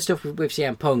Paul Bearer stuff with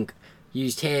CM Punk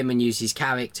used him and used his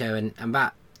character, and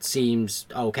that seems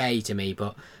okay to me.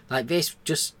 But like, this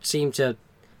just seemed to,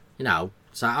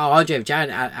 it's like, oh, Andre the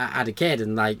Giant had a kid,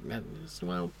 and like,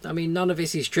 well, I mean, none of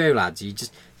this is true, lads.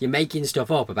 You're making stuff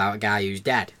up about a guy who's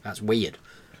dead. That's weird.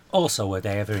 Also, were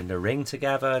they ever in the ring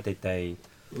together?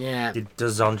 Yeah.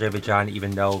 Does Andre the Giant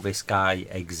even know this guy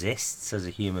exists as a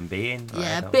human being?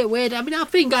 Yeah, a bit weird. I mean, I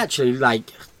think actually, like,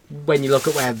 when you look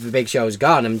at where the Big Show's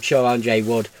gone, I'm sure Andre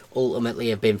would ultimately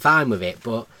have been fine with it,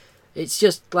 but it's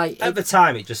just like... At the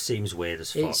time, it just seems weird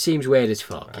as fuck. It seems weird as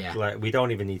fuck, yeah. Like, we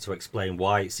don't even need to explain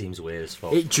why it seems weird as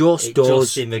fuck. It just It does.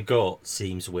 just in the gut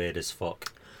seems weird as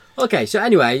fuck. Okay, so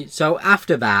anyway,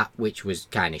 after that, which was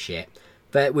kind of shit,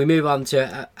 but we move on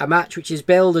to a match which is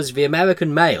billed as the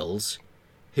American Males,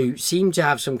 who seem to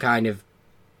have some kind of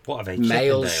What are they,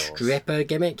 male Chippendales? stripper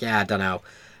gimmick. Yeah, I don't know.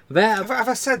 Have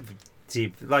I said to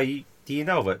you, like, do you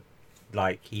know that,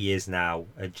 like, he is now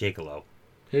a gigolo?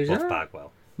 Who's Buff that?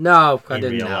 Bagwell. No, I In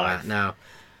didn't real know life. that. No,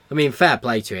 I mean, fair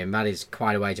play to him. That is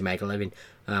quite a way to make a living.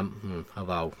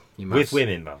 Although you must, With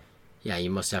women, though. yeah, you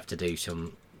must have to do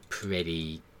some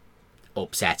pretty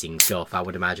upsetting stuff, I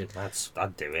would imagine.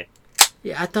 I'd do it.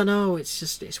 Yeah, I don't know.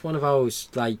 It's one of those,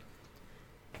 like,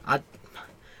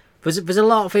 there's a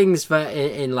lot of things that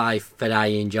in life that I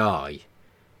enjoy,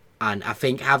 and I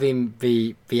think having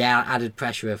the added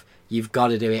pressure of you've got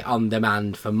to do it on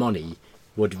demand for money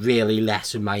would really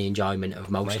lessen my enjoyment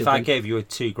of most If of I them. gave you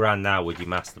 $2,000 now, would you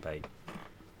masturbate?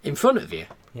 In front of you?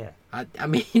 Yeah. I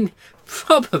mean,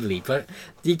 probably, but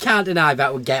you can't deny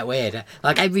that would get weird.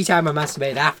 Like every time I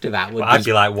masturbated after that would I'd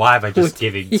be like, why have I just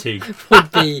given two?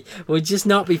 would just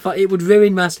not be fun. It would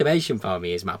ruin masturbation for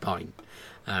me. Is my point.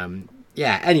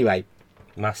 Yeah. Anyway.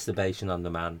 Masturbation on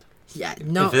demand. Yeah.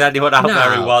 No. If there's anyone out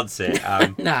there who wants it,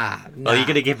 nah. well, you're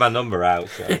gonna give my number out.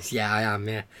 So. Yeah, I am.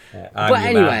 Yeah. I'm But your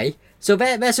anyway, man. so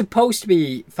they're supposed to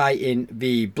be fighting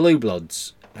the Blue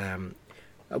Bloods.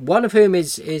 One of whom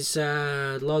is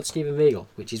Lord Stephen Regal,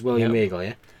 which is William Yep. Regal,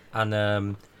 yeah. And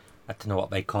I don't know what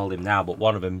they call him now, but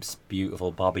one of them's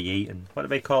beautiful Bobby Eaton. What do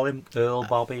they call him? Earl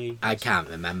Bobby? I can't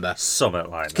remember. Something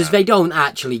like that. Because they don't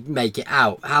actually make it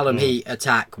out. Hallam Heat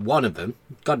attack one of them.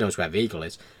 God knows where Regal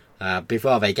is.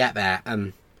 Before they get there,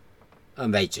 and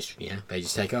they just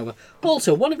take over.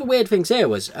 Also, one of the weird things here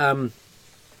was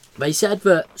they said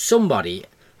that somebody,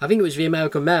 I think it was the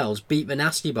American Males, beat the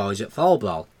Nasty Boys at Fall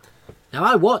Brawl. Now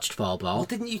I watched Fall Brawl. Well,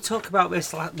 didn't you talk about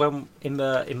this when in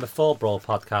the Fall Brawl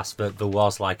podcast that there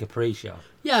was like a pre-show?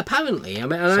 Yeah, apparently. I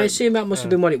mean, and I assume that must have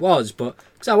been what it was, but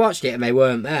because I watched it and they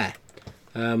weren't there.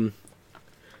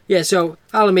 Yeah, so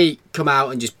Hallam Heat come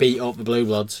out and just beat up the Blue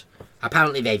Bloods.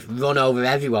 Apparently they've run over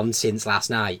everyone since last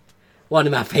night. One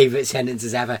of my favourite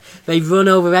sentences ever. They've run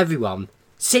over everyone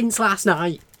since last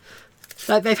night.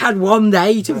 Like, they've had one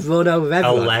day to run over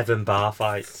everyone. 11 bar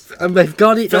fights. And they've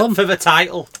got it done. For the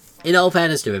title. In all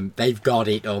fairness to them, they've got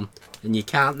it done. And you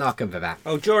can't knock them for that.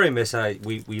 Oh, during this,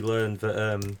 we learned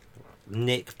that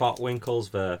Nick Botwinkle's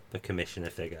the commissioner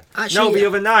figure. Actually, the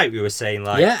other night we were saying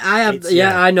like... Yeah, I have. it's-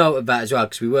 Yeah, I know that as well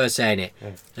because we were saying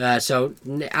it. So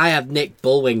I have Nick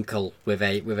Bullwinkle with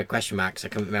a question mark. 'Cause I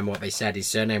can't remember what they said his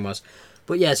surname was.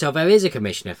 But yeah, so there is a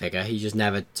commissioner figure. He just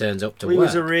never turns up to He work.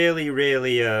 was a really,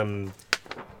 really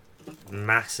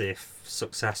massive,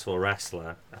 successful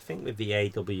wrestler. I think with the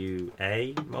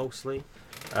AWA mostly.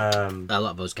 A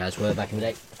lot of those guys were back in the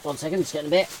day. 1 second, it's getting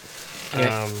a bit.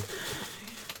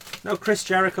 No, Chris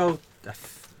Jericho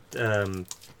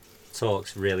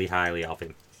talks really highly of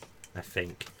him, I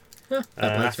think.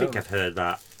 I think I've heard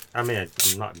that. I mean,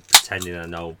 I'm not pretending I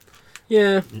know.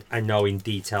 Yeah. I know in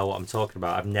detail what I'm talking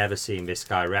about. I've never seen this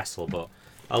guy wrestle, but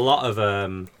a lot of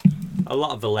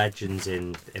the legends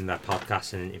in their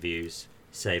podcasts and interviews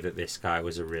say that this guy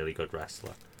was a really good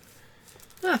wrestler.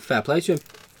 Fair play to him.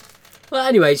 Well,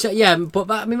 anyway, so yeah, but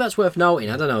that's worth noting.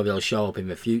 I don't know if he'll show up in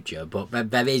the future, but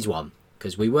there is one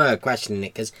because we were questioning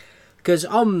it because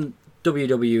on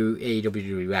WWE,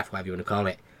 WWF, whatever you want to call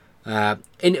it,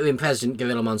 interim president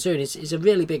Gorilla Monsoon is a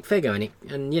really big figure,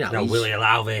 and you know. Now, will he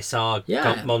allow this or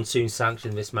got Monsoon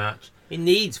sanction this match? It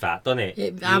needs that, doesn't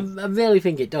it? I really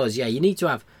think it does. Yeah, you need to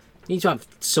have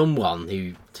someone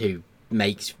who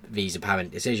makes these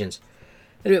apparent decisions.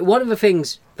 Anyway, one of the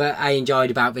things that I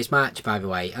enjoyed about this match, by the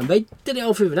way, and they did it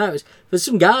all through the night, was there's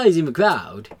some guys in the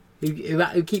crowd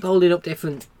who keep holding up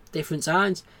different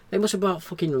signs. They must have brought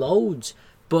fucking loads.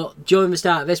 But during the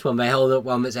start of this one, they hold up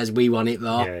one that says "We Want It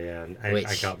Raw." Yeah,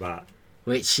 I got that.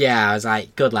 Which, yeah, I was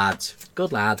like, good lads.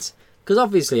 Because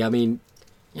obviously, I mean,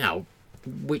 you know,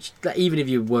 even if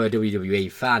you were a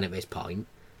WWE fan at this point,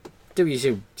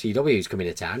 WCW's coming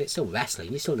to town, it's still wrestling,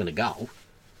 you're still going to go.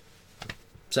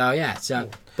 So, yeah,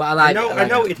 but I like I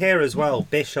noted here as well,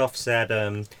 Bischoff said,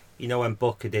 you know when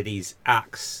Booker did his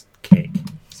axe kick?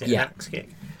 Is it an axe kick?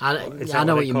 I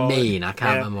know what you mean, I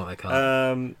can't remember what they call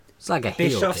it. It's like a heel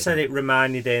Bischoff kick. said it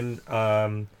reminded him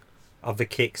of the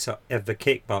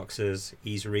kickboxers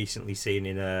he's recently seen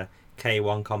in a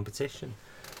K1 competition,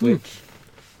 which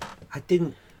I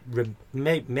didn't.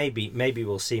 Maybe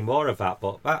we'll see more of that,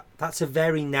 but that's a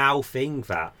very now thing.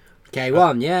 That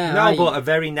K1, yeah. but a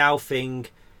very now thing.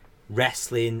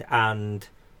 Wrestling and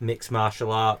mixed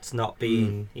martial arts not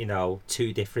being,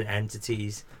 two different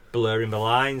entities, blurring the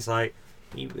lines. Like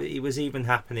it was even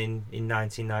happening in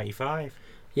 1995.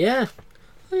 Yeah.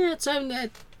 Yeah, it's I do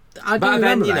But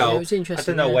remember then, that. It was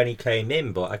interesting. I don't know when he came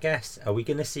in, but I guess, are we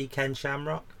going to see Ken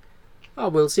Shamrock? Oh,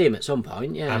 we'll see him at some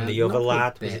point, yeah. And the other Not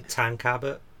lad, for a was bit. it Tank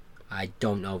Abbott? I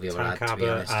don't know the other lad, Tank to be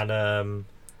Abbott honest. and,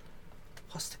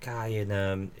 what's the guy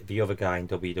in, the other guy in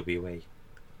WWE?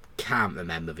 Can't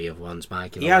remember the other ones,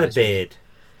 Mike. He had a beard.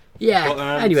 Yeah,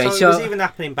 But, anyway, so it was even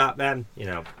happening back then,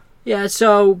 Yeah,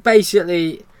 so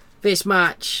basically, this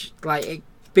match, like, it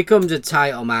becomes a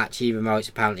title match, even though it's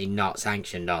apparently not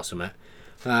sanctioned or something.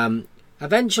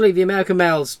 Eventually, the American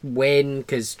Males win,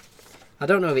 because I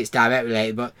don't know if it's direct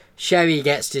related, but Sherry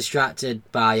gets distracted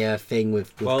by a thing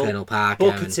with Colonel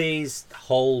Parker. Booker T's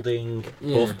holding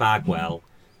Buff Bagwell.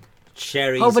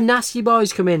 Sherry's... Oh, the Nasty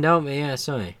Boys come in, don't they? Yeah,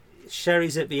 sorry.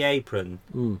 Sherry's at the apron,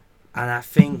 and I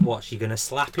think, she's going to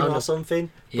slap him or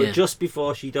something? Yeah. But just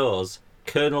before she does,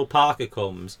 Colonel Parker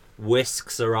comes,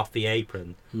 whisks her off the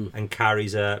apron, and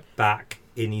carries her back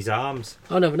in his arms.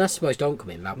 Oh no, Vanessa Boys don't come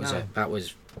in. That was No. that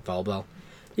was Volleyball.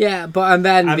 Yeah, but and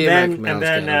then the American males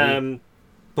get over.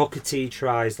 Booker T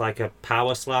tries like a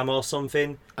power slam or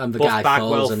something. And the Buff guy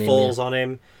Bagwell falls on him,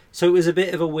 on him. So it was a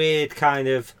bit of a weird kind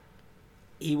of.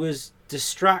 He was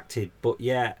distracted, but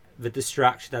yeah, the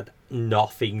distraction had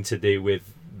nothing to do with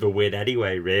the win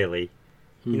anyway. Really,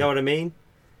 you know what I mean?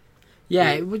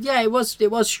 Yeah, it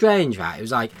was strange, right? It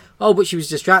was like, oh, but she was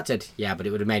distracted. Yeah, but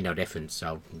it would have made no difference.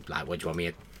 So, like, what do you want me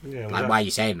to... Yeah, like, why are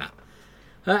you saying that?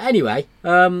 Anyway,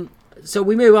 so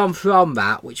we move on from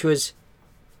that, which was,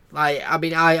 like, I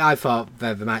mean, I thought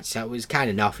the match set was kind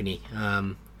of nothing-y.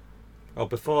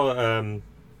 Before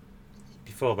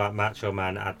that, Macho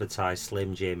Man advertised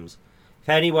Slim Jims. If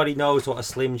anybody knows what a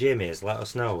Slim Jim is, let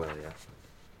us know, will you?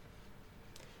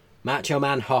 Macho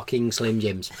Man hawking Slim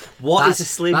Jims. What is a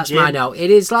Slim That's Jim? my note.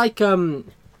 It is like,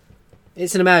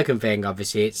 it's an American thing,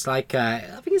 obviously. It's like,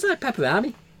 I think it's like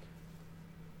pepperoni.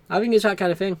 I think it's that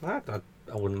kind of thing. I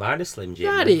wouldn't mind a Slim Jim.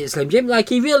 Yeah, I'd eat a Slim Jim. Like,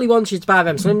 he really wants you to buy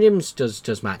them Slim Jims,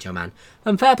 does Macho Man.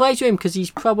 And fair play to him, because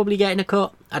he's probably getting a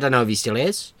cut. I don't know if he still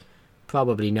is.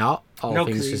 Probably not. All No,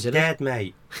 things because he's considered. dead,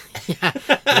 mate.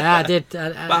 Yeah, I did.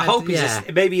 But I hope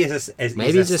maybe his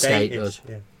estate does.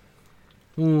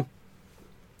 Yeah.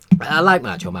 I like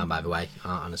Macho Man, by the way,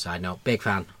 on a side note. Big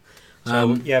fan.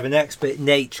 So, the next bit,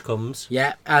 Nate comes.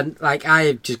 Yeah, and, like,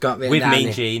 I just got written With down Mean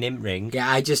here. Gene in ring. Yeah,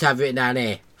 I just have written down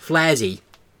here. Flairsy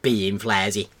being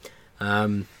Flairsy.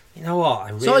 You know what?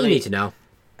 That's all you need to know.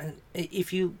 And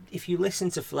if you listen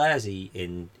to Flairsy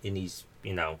in his,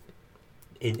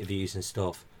 interviews and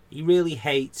stuff, he really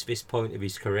hates this point of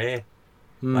his career.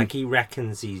 Like, he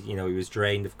reckons he was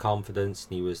drained of confidence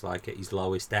and he was like at his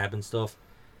lowest ebb and stuff.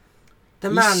 The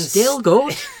He's man's still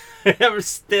good. I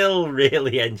still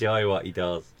really enjoy what he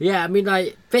does. Yeah, I mean,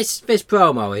 like, this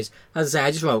promo is, as I say,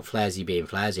 I just wrote Flairsy being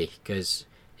Flairsy, because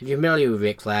if you're familiar with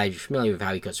Ric Flair, if you're familiar with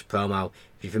how he cuts a promo,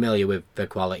 if you're familiar with the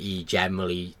quality he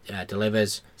generally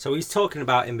delivers. So he's talking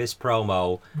about in this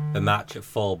promo the match at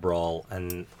Fall Brawl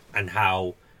and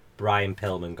how Brian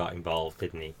Pillman got involved,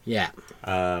 didn't he? Yeah.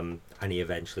 And he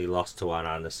eventually lost to Arn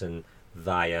Anderson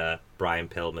via Brian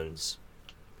Pillman's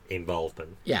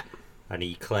involvement. Yeah. And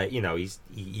he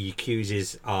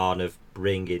accuses Arn of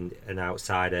bringing an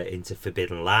outsider into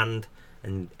Forbidden Land,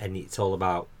 and it's all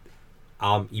about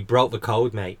you broke the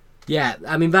code, mate. Yeah,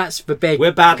 I mean, that's the big...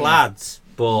 We're bad lads,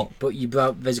 but you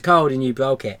broke... There's a code and you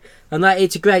broke it. And, like,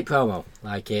 it's a great promo.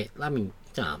 Like,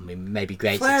 maybe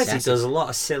great Flair success. does a lot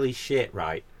of silly shit,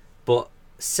 right? But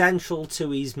central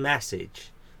to his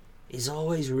message is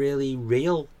always really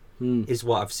real, is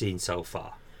what I've seen so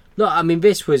far. Look, I mean,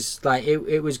 this was, like,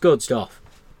 it was good stuff.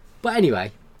 But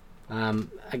anyway,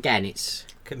 again, it's...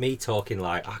 Look at me talking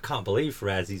like, I can't believe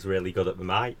Flair's really good at the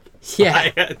mic.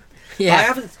 Yeah. Yeah. I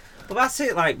haven't... But that's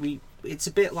it, like, it's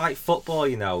a bit like football,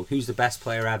 who's the best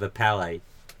player ever, Pele. I've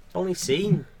only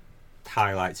seen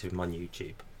highlights of him on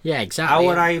YouTube. Yeah, exactly. How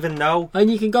would I even know? And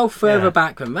you can go further Yeah.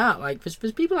 back than that. Like, there's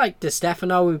people like De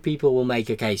Stefano who people will make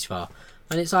a case for.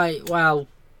 And it's like, well,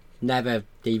 never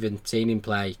even seen him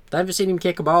play. Never seen him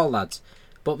kick a ball, lads.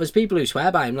 But there's people who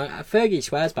swear by him. Like, Fergie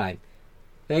swears by him.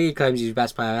 Fergie claims he's the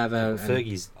best player ever. And,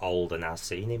 Fergie's old and I've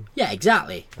seen him. yeah,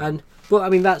 exactly. But I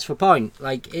mean, that's the point.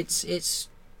 Like, it's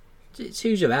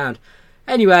who's around.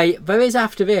 Anyway, there is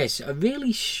after this a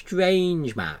really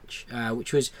strange match,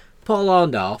 which was Paul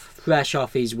Orndorff, fresh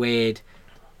off his weird,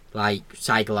 like,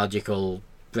 psychological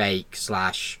break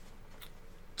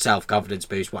 / self-confidence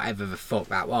boost, whatever the fuck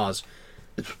that was.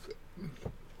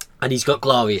 And he's got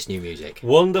glorious new music.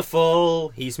 Wonderful.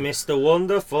 He's Mr.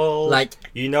 Wonderful. Like,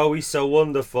 he's so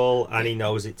wonderful, and he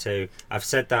knows it too. I've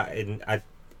said that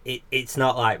it's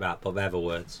not like that, but they're the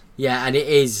words. yeah, and it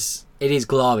is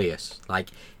glorious. Like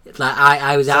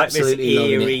I was It's like absolutely this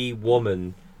loving it. eerie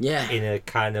woman Yeah, in a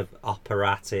kind of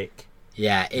operatic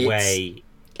yeah, way.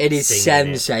 it is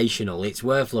singing it. sensational. It's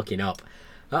worth looking up.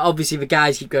 Obviously, the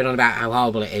guys keep going on about how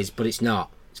horrible it is, but it's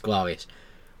not. It's glorious.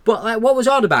 But like, what was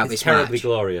odd about It's this terribly match?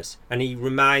 glorious, and he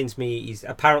reminds me.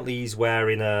 He's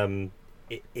wearing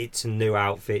it's a new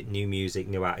outfit, new music,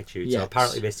 new attitude. Yes. So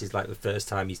apparently this is like the first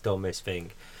time he's done this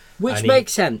thing. Which and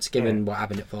makes sense given what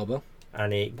happened at Fall.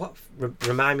 And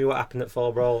remind me what happened at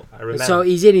Fall Brawl. I remember. So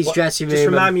he's in his dressing room. Just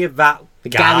remind and me of that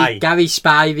guy. Gary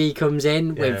Spivey comes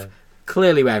in Yeah. with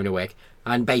clearly wearing a wig,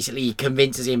 and basically he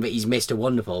convinces him that he's Mr.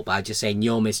 Wonderful by just saying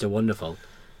you're Mr. Wonderful,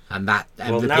 and that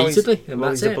repeatedly, and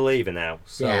that's he's a it. believer now.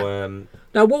 So Yeah.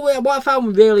 Now, what I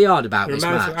found really odd about this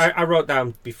match, I wrote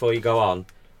down before you go on.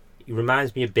 He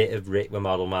reminds me a bit of Rick the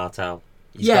Model Martel.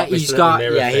 He's got this he's little got.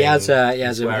 mirror Yeah, he thing. has a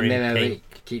He's mirror. wearing that pink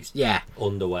keeps. Yeah,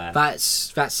 underwear.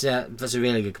 that's a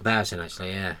really good comparison,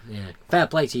 actually. Yeah. Fair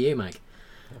play to you, Mike.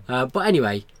 But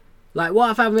anyway, like what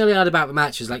I found really odd about the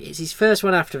match was like it's his first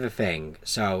one after the thing.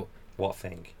 So What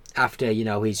thing? after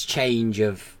his change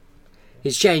of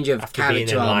After being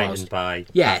character enlightened almost. by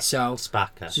Yeah. So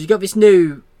Spacker. he's got this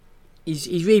new.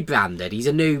 He's rebranded. He's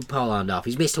a new Paul Orndorff.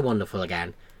 He's Mr. Wonderful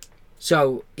again.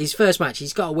 So his first match,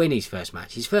 he's got to win his first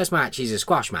match. His first match is a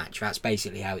squash match. That's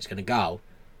basically how it's going to go.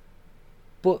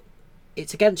 But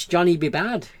it's against Johnny B.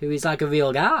 Bad, who is like a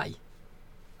real guy.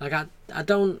 Like I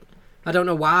don't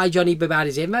know why Johnny B. Bad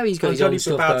is in there. He's got On his own Johnny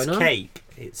stuff Babad's going on. cake,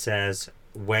 it says,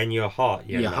 when you're hot,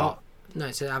 you're not. hot. No,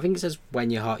 I think it says when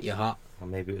you're hot, you're hot. Or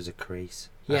maybe it was a crease.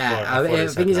 Yeah, thought I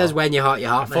think it says when you're hot, you're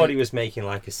I hot. thought mate. he was making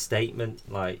like a statement,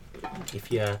 like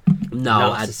if you're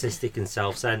No, narcissistic and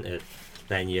self-centered,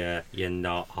 then you're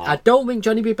not hot. I don't think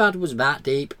Johnny B. Bad was that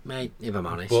deep, mate, if I'm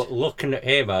honest. But looking at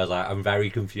him, I was like, I'm very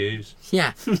confused.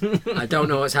 Yeah, I don't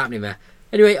know what's happening there.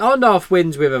 Anyway, Orndorff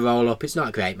wins with a roll-up. It's not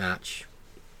a great match.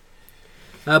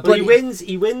 But he wins.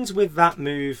 He wins with that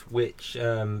move which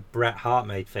Bret Hart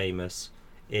made famous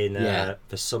in the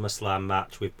SummerSlam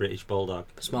match with British Bulldog.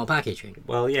 Small packaging.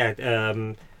 Well, yeah.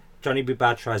 Johnny B.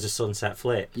 Bad tries a sunset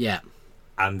flip, Yeah,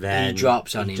 and then he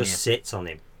drops on him. just sits on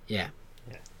him. Yeah.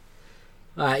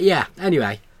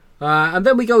 Anyway, and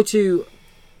then we go to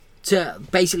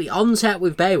basically on set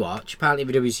with Baywatch. Apparently,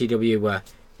 the WCW were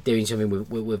doing something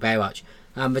with Baywatch,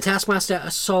 and the Taskmaster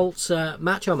assaults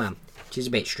Macho Man, which is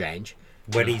a bit strange.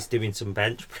 When he's doing some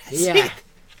bench press.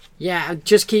 Yeah, and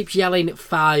just keeps yelling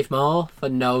 5 more for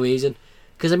no reason.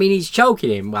 Because I mean, he's choking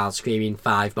him while screaming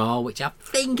 5 more, which I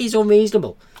think is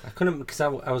unreasonable. I couldn't, because I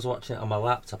was watching it on my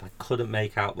laptop. I couldn't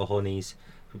make out the honeys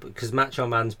because Macho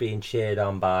Man's being cheered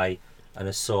on by an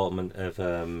assortment of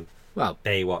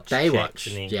Baywatch chicks,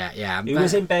 isn't he? Yeah. Who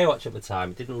was in Baywatch at the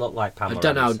time? It didn't look like Pamela I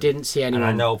don't know. Anderson. Didn't see anyone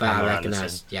And I know that I Pamela recognised.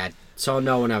 Anderson. Yeah, saw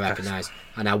no one I recognised,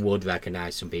 and I would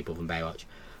recognise some people from Baywatch.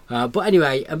 But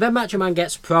anyway, and then Macho Man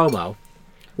gets promo.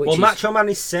 Which is, Macho Man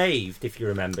is saved, if you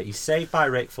remember. He's saved by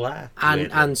Ric Flair.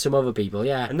 and some other people,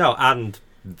 yeah. No, and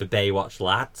the Baywatch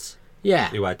lads, Yeah.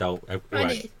 who I don't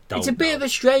It's a bit know. of a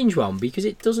strange one because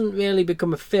it doesn't really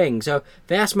become a thing. So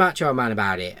they ask Macho Man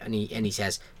about it, and he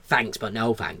says thanks but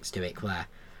no thanks to Ric Flair.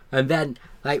 And then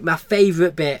like my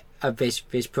favourite bit of this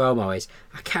promo is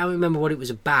I can't remember what it was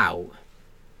about,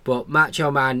 but Macho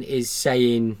Man is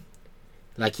saying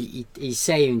like he's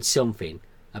saying something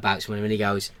about someone when he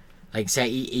goes. Like say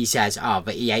he says, oh,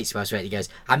 but he hates most of it. He goes,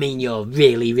 I mean, you're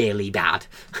really, really bad.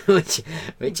 which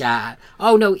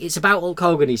oh no, it's about Hulk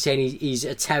Hogan. He's saying he's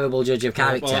a terrible judge of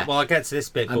character. Well, I'll get to this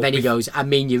bit. And then he goes, I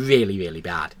mean, you're really, really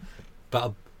bad.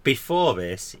 But before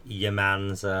this, your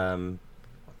man's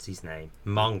what's his name,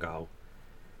 Mongo.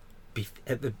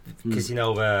 Because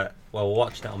we're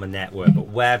watching it on the network, but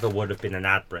where there would have been an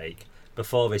ad break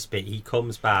before this bit, he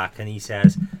comes back and he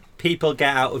says, "People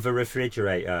get out of the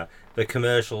refrigerator. The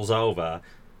commercial's over.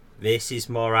 This is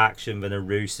more action than a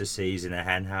rooster sees in a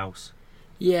hen house."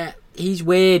 Yeah, he's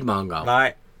weird, Mongo.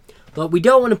 Like, But we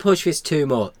don't want to push this too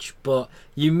much, but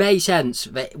you may sense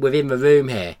that within the room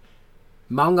here,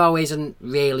 Mongo isn't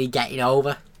really getting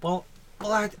over.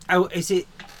 is it?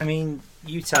 I mean,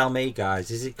 you tell me, guys.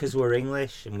 Is it because we're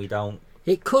English and we don't?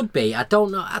 It could be. I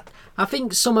don't know. I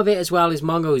think some of it as well is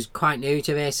Mongo's quite new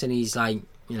to this, and he's like,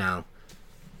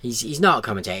 he's not a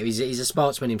commentator. He's a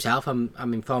sportsman himself. I'm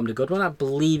informed a good one. I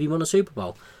believe he won a Super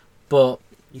Bowl, but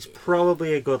He's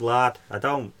probably a good lad.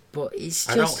 But it's just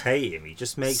I don't hate him. He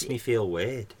just makes me feel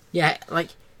weird. yeah, like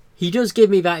he does give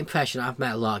me that impression. I've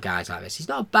met a lot of guys like this. He's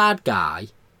not a bad guy.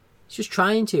 He's just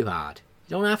trying too hard.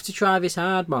 You don't have to try this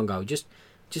hard, Mongo. Just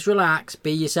relax,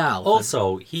 be yourself.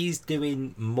 Also, he's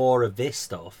doing more of this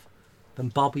stuff than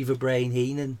Bobby the Brain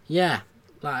Heenan. Yeah,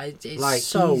 it's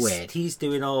so weird. He's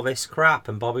doing all this crap,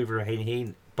 and Bobby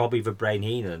the Brain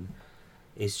Heenan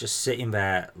is just sitting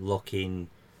there looking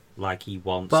like he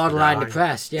wants Borderline to die.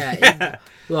 depressed, yeah.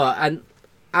 Look, and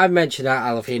I've mentioned that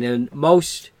I love Heenan.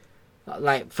 Most,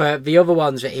 like for the other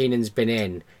ones that Heenan's been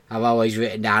in, I've always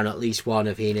written down at least one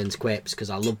of Heenan's quips because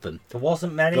I love them. There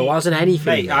wasn't many. There wasn't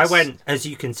anything. Mate, I went, as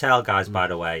you can tell, guys, by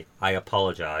the way, I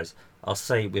apologise. I'll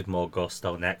say it with more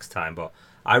gusto next time, but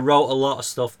I wrote a lot of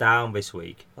stuff down this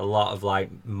week. A lot of, like,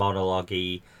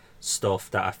 monologue-y stuff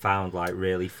that I found, like,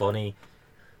 really funny.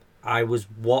 I was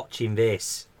watching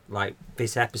this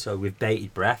episode with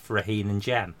bated breath for a Heenan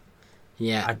gem.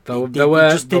 Yeah, It there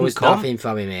was come. nothing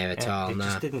from him here at all. It No.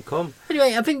 just didn't come.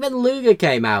 Anyway, I think then Luger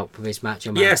came out for this match.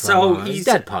 Yeah, so he's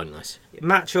dead pointless.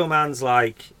 Macho Man's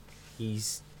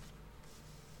he's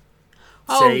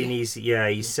Oh, saying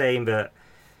he's saying that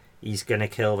he's going to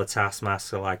kill the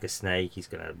Taskmaster like a snake. He's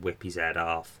going to whip his head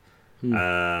off.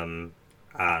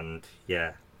 And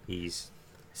yeah, he's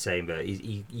saying that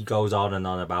he goes on and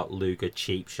on about Luger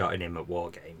cheap shotting him at War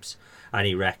Games. And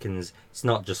he reckons it's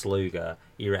not just Luger,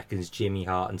 he reckons Jimmy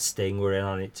Hart and Sting were in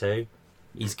on it too.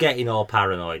 He's getting all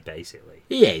paranoid, basically.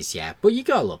 He is, yeah, but you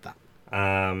gotta love that.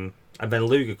 And then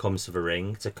Luger comes to the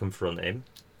ring to confront him.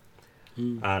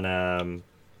 And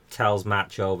tells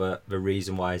Macho that the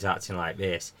reason why he's acting like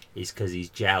this is because he's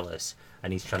jealous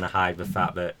and he's trying to hide the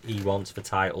fact that he wants the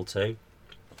title too.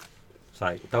 It's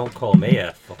like, don't call me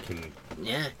a fucking...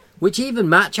 Yeah. Which even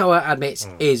Macho admits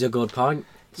is a good point.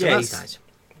 So Yeah, that's he's- nice.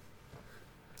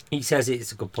 He says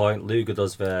it's a good point. Luger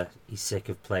does he's sick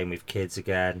of playing with kids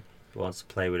again. He wants to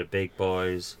play with the big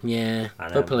boys. Yeah.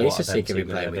 And, The police what are are them sick of two him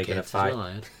gonna- playing with they're gonna kids. fight? As well,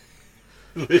 I heard.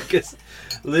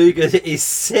 Luger is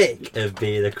sick of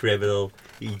being a criminal.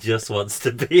 He just wants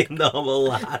to be a normal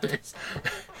lad.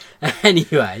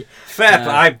 Anyway, Fair,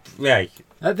 but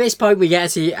at this point we get to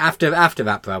see, after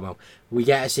that promo, we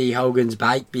get to see Hogan's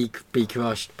bike be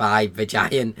crushed by the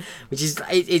Giant, which is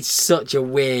it's such a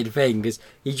weird thing because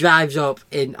he drives up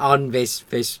on this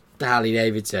Harley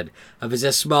Davidson and there's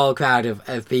a small crowd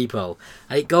of people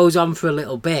and it goes on for a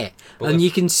little bit and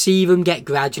you can see them get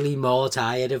gradually more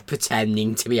tired of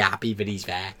pretending to be happy that he's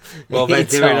there. Well, they're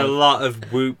It's doing all- a lot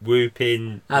of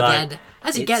whooping. And Like, then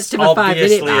as it it's gets to the 5 minute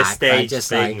obviously mark, a they're stage just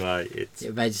thing. like, It's,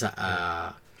 they're just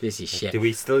like, this is shit. do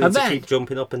we still I need to bet- keep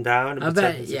jumping up and down? And I bet,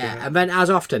 pretending to be yeah, happy? and then as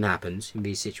often happens in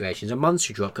these situations, a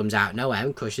monster truck comes out of nowhere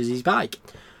and crushes his bike.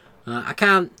 I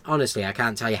can't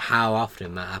tell you how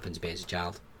often that happened to me as a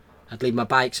child. I'd leave my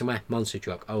bike somewhere, monster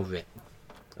truck, over it.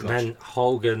 And then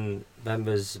Hogan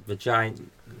remembers the Giant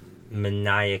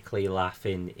maniacally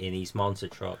laughing in his monster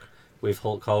truck with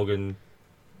Hulk Hogan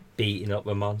beating up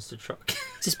the monster truck.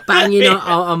 Just banging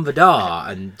on the door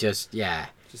and just, yeah.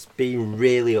 Just being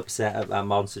really upset at that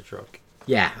monster truck.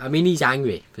 Yeah, I mean, he's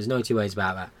angry. There's no two ways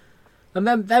about that. And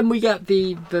then we get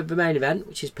the main event,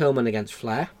 which is Pillman against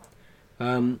Flair.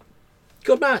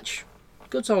 Good match.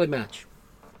 Good solid match.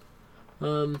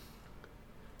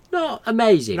 Not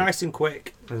amazing. Nice and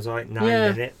quick. It was like 9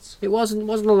 Yeah. minutes. It wasn't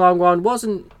a long one. It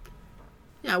wasn't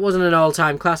an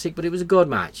all-time classic, but it was a good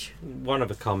match. One of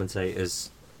the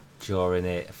commentators during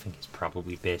it, I think it's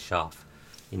probably Bischoff,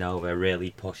 you know, they're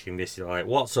really pushing this. They're like,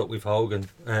 what's up with Hogan?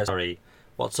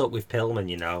 What's up with Pillman,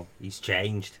 you know? He's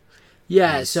changed.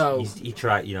 Yeah, He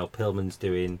tried, you know, Pillman's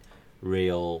doing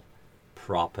real,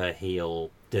 proper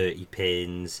heel, dirty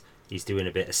pins. He's doing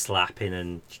a bit of slapping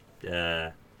and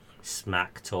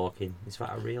smack talking. Is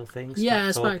that a real thing?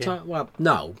 smack talk. Well,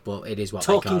 no, but it is what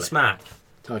they Talking call it. smack.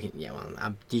 Talking. Yeah,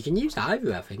 well, you can use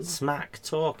either. I think. Smack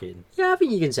talking. Yeah, I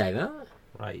think you can say that.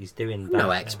 Right, he's doing I'm that.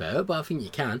 no expert, but I think you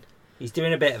can. He's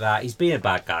doing a bit of that. He's being a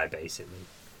bad guy, basically.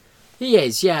 He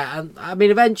is, yeah. And I mean,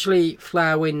 eventually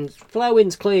Flair wins. Flair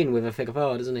wins clean with a figure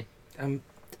four, doesn't he? I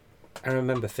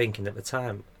remember thinking at the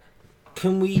time,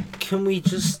 can we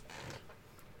just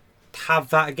have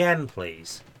that again,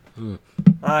 please?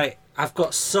 I've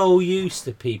got so used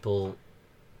to people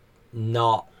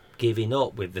not giving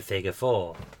up with the figure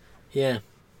four. Yeah.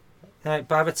 Like,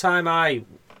 by the time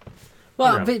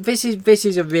Well, You know. this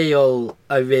is a real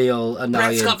annoyance.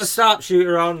 Brett's got the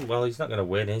sharpshooter on, well, he's not going to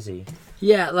win, is he?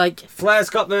 Yeah, like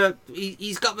Flair's got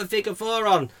he's got the figure four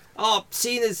on. Oh,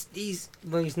 seeing as he's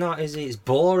not, is he? It's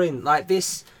boring. Like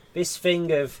this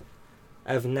thing of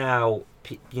now,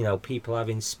 you know, people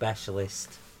having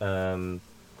specialist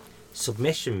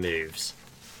submission moves.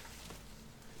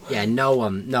 yeah, no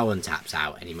one taps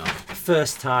out anymore.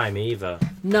 First time either.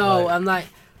 No, Like-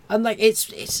 I'm like it's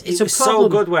It a was problem. so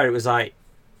good where it was like,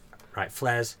 right,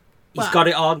 Flair's. He's Well- got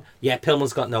it on. Yeah,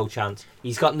 Pillman's got no chance.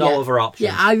 He's got no Yeah. other option.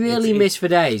 Yeah, I really It's- miss the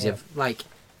days yeah. of like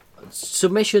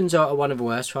submissions are one of the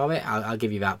worst for it. I'll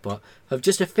give you that, but of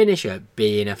just a finisher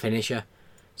being a finisher.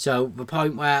 So the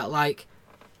point where like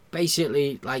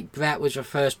basically like Brett was the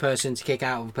first person to kick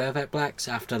out of Perfect Blacks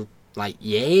after like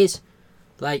years.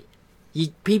 Like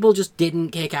people just didn't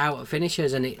kick out of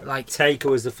finishers, and it like Taker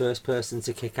was the first person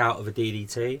to kick out of a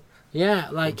DDT. yeah,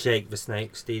 like Jake the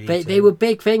Snake's DDT. they were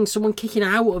big things. Someone kicking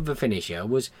out of a finisher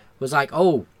was like,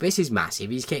 oh, this is massive.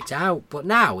 He's kicked out, but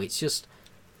now it's just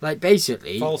like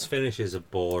basically. False finishes are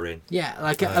boring. Yeah,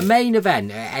 like a main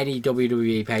event at any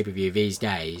WWE pay-per-view these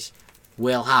days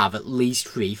will have at least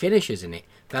 3 finishers in it.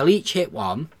 They'll each hit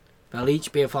one, they'll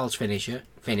each be a false finish,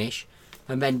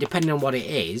 and then depending on what it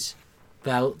is,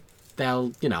 they'll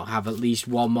have at least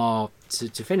one more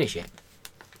to finish it.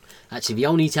 Actually, the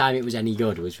only time it was any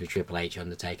good was for Triple H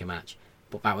Undertaker match,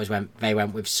 but that was when they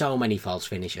went with so many false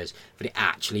finishers that it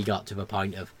actually got to the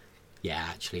point of yeah,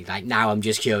 actually, like now I'm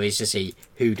just curious to see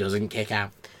who doesn't kick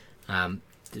out,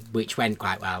 which went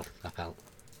quite well. I felt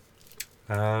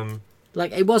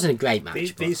like it wasn't a great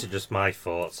match. These are just my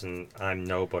thoughts, and I'm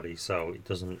nobody, so it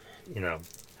doesn't, it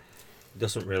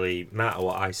doesn't really matter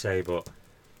what I say. But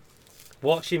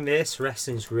watching this,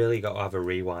 wrestling's really got to have a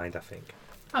rewind, I think.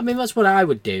 I mean, that's what I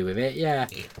would do with it, yeah.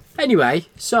 Anyway,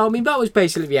 so I mean, that was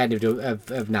basically the end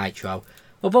of Nitro.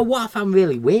 Although what I found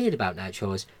really weird about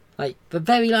Nitro was, like, the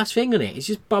very last thing on it is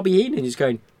just Bobby Heenan just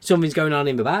going, something's going on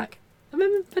in the back. And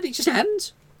then it just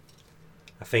ends.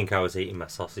 I think I was eating my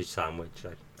sausage sandwich.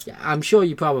 Yeah, I'm sure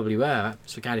you probably were.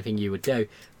 That's the kind of thing you would do.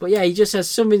 But yeah, he just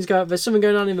says there's something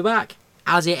going on in the back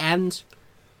as it ends.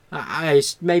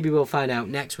 Maybe we'll find out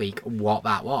next week what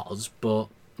that was, but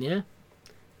yeah,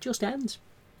 just ends.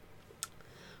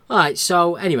 Alright,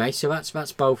 so anyway, that's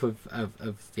both of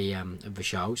the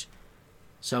shows.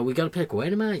 So we got to pick a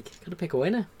winner, Mike. Got to pick a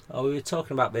winner. Oh, we were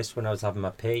talking about this when I was having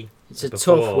my pee. It's a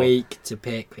tough week to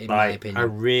pick, in my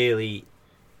opinion.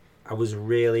 I was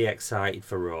really excited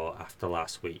for Raw after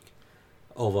last week.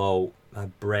 Although my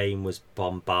brain was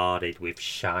bombarded with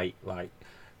shite,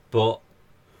 but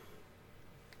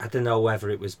I don't know whether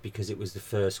it was because it was the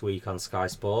first week on Sky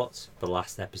Sports, the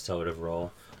last episode of Raw,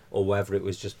 or whether it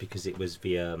was just because it was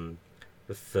the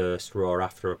first Raw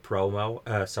after a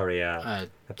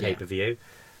pay-per-view.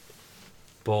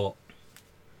 But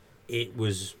it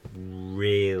was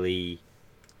really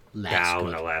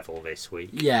down a level this week.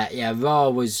 Yeah.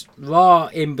 Raw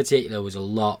in particular was a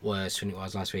lot worse than it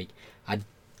was last week.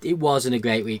 It wasn't a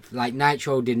great week. Like,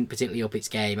 Nitro didn't particularly up its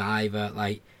game either.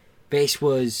 Like, this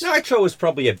was... Nitro was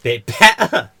probably a bit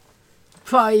better.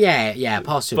 Yeah,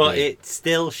 possibly. But it's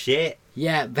still shit.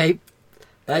 Yeah,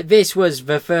 this was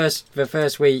the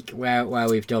first week where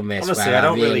we've done this. Honestly, I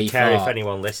don't really care if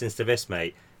anyone listens to this,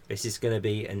 mate. This is going to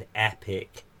be an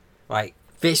epic...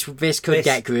 This could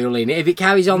get grueling. If it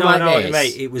carries on this...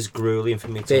 mate, it was grueling for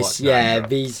me to watch.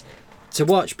 These... To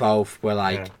watch both were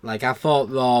I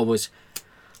thought Raw was...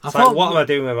 What am I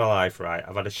doing with my life, right?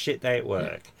 I've had a shit day at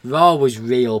work. Raw was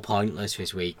real pointless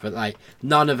this week, but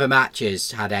none of the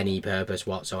matches had any purpose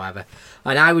whatsoever.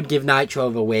 And I would give Nitro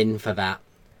the win for that,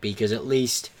 because at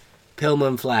least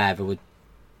Pillman Flair,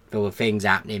 there were things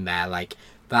happening there.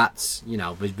 That's,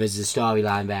 there's a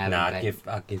storyline there. Nah,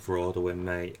 I'd give Raw the win,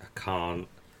 mate. I can't.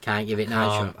 Can't give it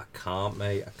Nitro. I can't,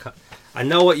 mate. I can't. I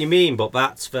know what you mean, but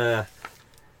that's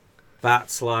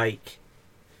like...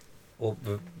 Well,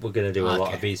 we're going to do a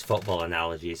lot of these football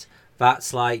analogies.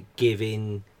 That's like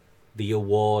giving the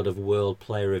award of World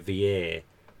Player of the Year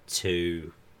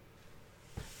to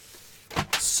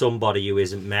somebody who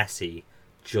isn't Messi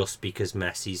just because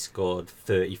Messi scored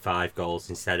 35 goals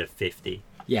instead of 50.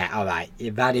 Yeah, all right.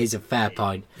 That is a fair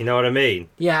point. You know what I mean?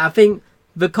 Yeah, I think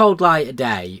the Cold Light of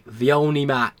Day, the only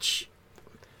match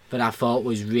that I thought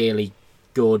was really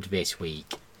good this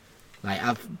week.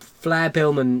 Flair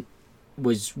Pillman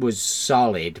was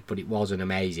solid, but it wasn't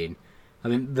amazing. I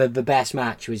mean, the best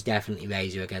match was definitely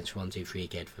Razor against 1-2-3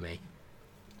 Kid for me.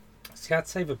 See, I'd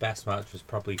say the best match was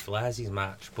probably Flair's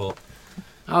match, but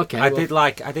okay, I did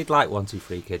like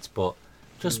 1-2-3 Kids, but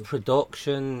just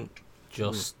production,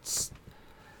 just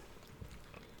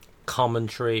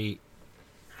commentary.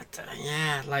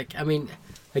 Yeah, I mean,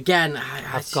 again,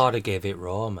 I've got to give it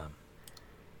Raw, man.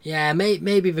 Yeah,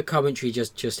 maybe the commentary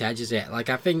just edges it. I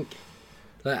think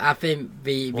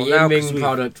the in-ring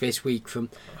product this week from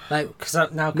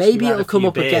maybe it'll come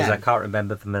up again. I can't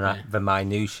remember the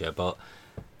minutiae, but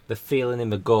the feeling in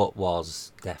the gut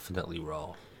was definitely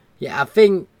Raw. Yeah, I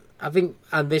think, and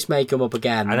this may come up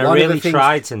again. And I really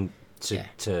tried to.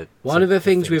 One of the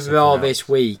things with Raw this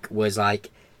week was it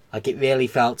really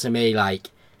felt to me like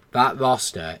that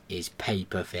roster is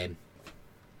paper thin.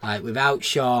 Without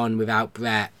Shawn, without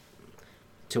Brett,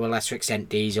 to a lesser extent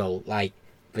Diesel,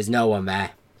 there's no one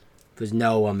there. There's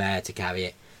no one there to carry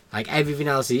it. Everything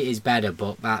else is better,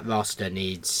 but that roster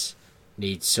needs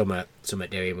something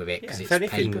doing with it, because it's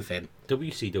paper thin.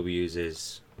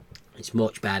 WCW's it's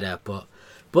much better, but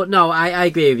no, I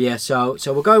agree with you. So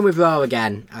we're going with Raw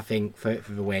again, I think, for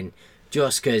the win,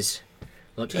 just because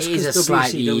it is a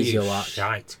slightly easier watch.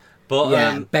 Shite.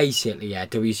 But basically,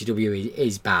 WCW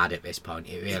is bad at this point.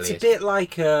 It really is. It's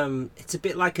a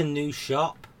bit like a new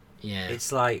shop. Yeah. It's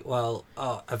have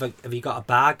you got a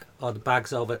bag, or the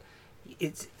bag's over?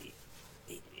 It's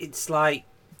like,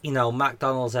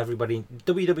 McDonald's. Everybody,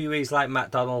 WWE's like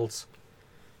McDonald's.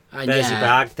 There's your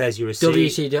bag. There's your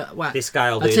receipt. This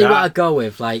guy will do that. I'll tell you what I go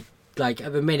with. At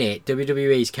the minute,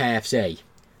 WWE's KFC.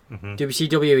 Mm-hmm.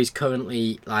 WCW is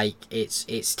currently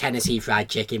it's Tennessee Fried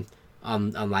Chicken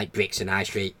on Brixton High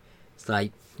Street. It's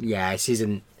this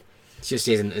isn't just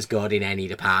isn't as good in any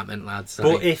department, lads.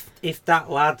 But if that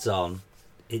lad's on,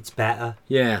 it's better.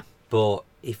 Yeah. But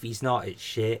if he's not, it's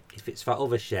shit. If it's for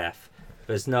other chef,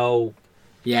 there's no.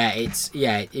 It's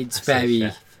I say very.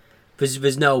 chef.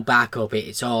 There's no backup.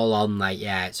 It's all on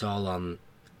it's all on.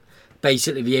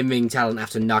 Basically, the in-ring talent have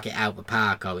to knock it out the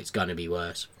park, or it's gonna be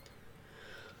worse.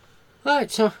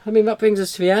 Right, so I mean that brings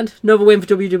us to the end. Another win for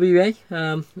WWE.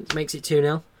 It makes it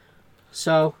 2-0.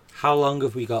 So How long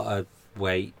have we got to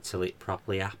wait till it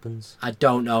properly happens? I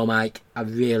don't know, Mike. I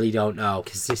really don't know.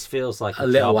 Because this feels like A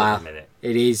little job while. at the minute.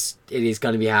 It is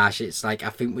going to be harsh. It's like I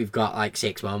think we've got like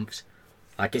 6 months.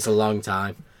 Like it's a long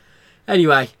time.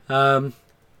 Anyway,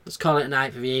 let's call it a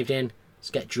night for the evening. Let's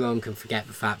get drunk and forget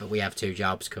the fact that we have 2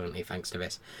 jobs currently thanks to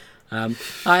this. Alright,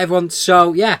 everyone.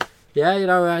 So yeah,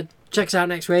 check us out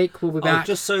next week. We'll be back.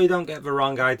 Just so you don't get the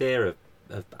wrong idea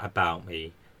about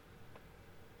me.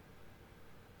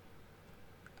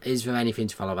 Is there anything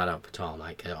to follow that up at all,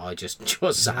 Mike? Or just I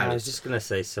was silence? just going to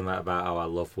say something about how I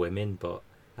love women, but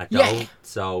I Yeah. don't.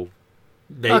 So.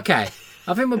 Okay,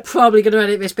 I think we're probably going to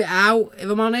edit this bit out, if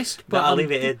I'm honest. But I'll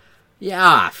leave it in.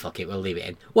 Yeah, fuck it, we'll leave it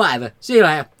in. Whatever. See you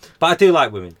later. But I do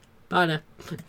like women. Bye now.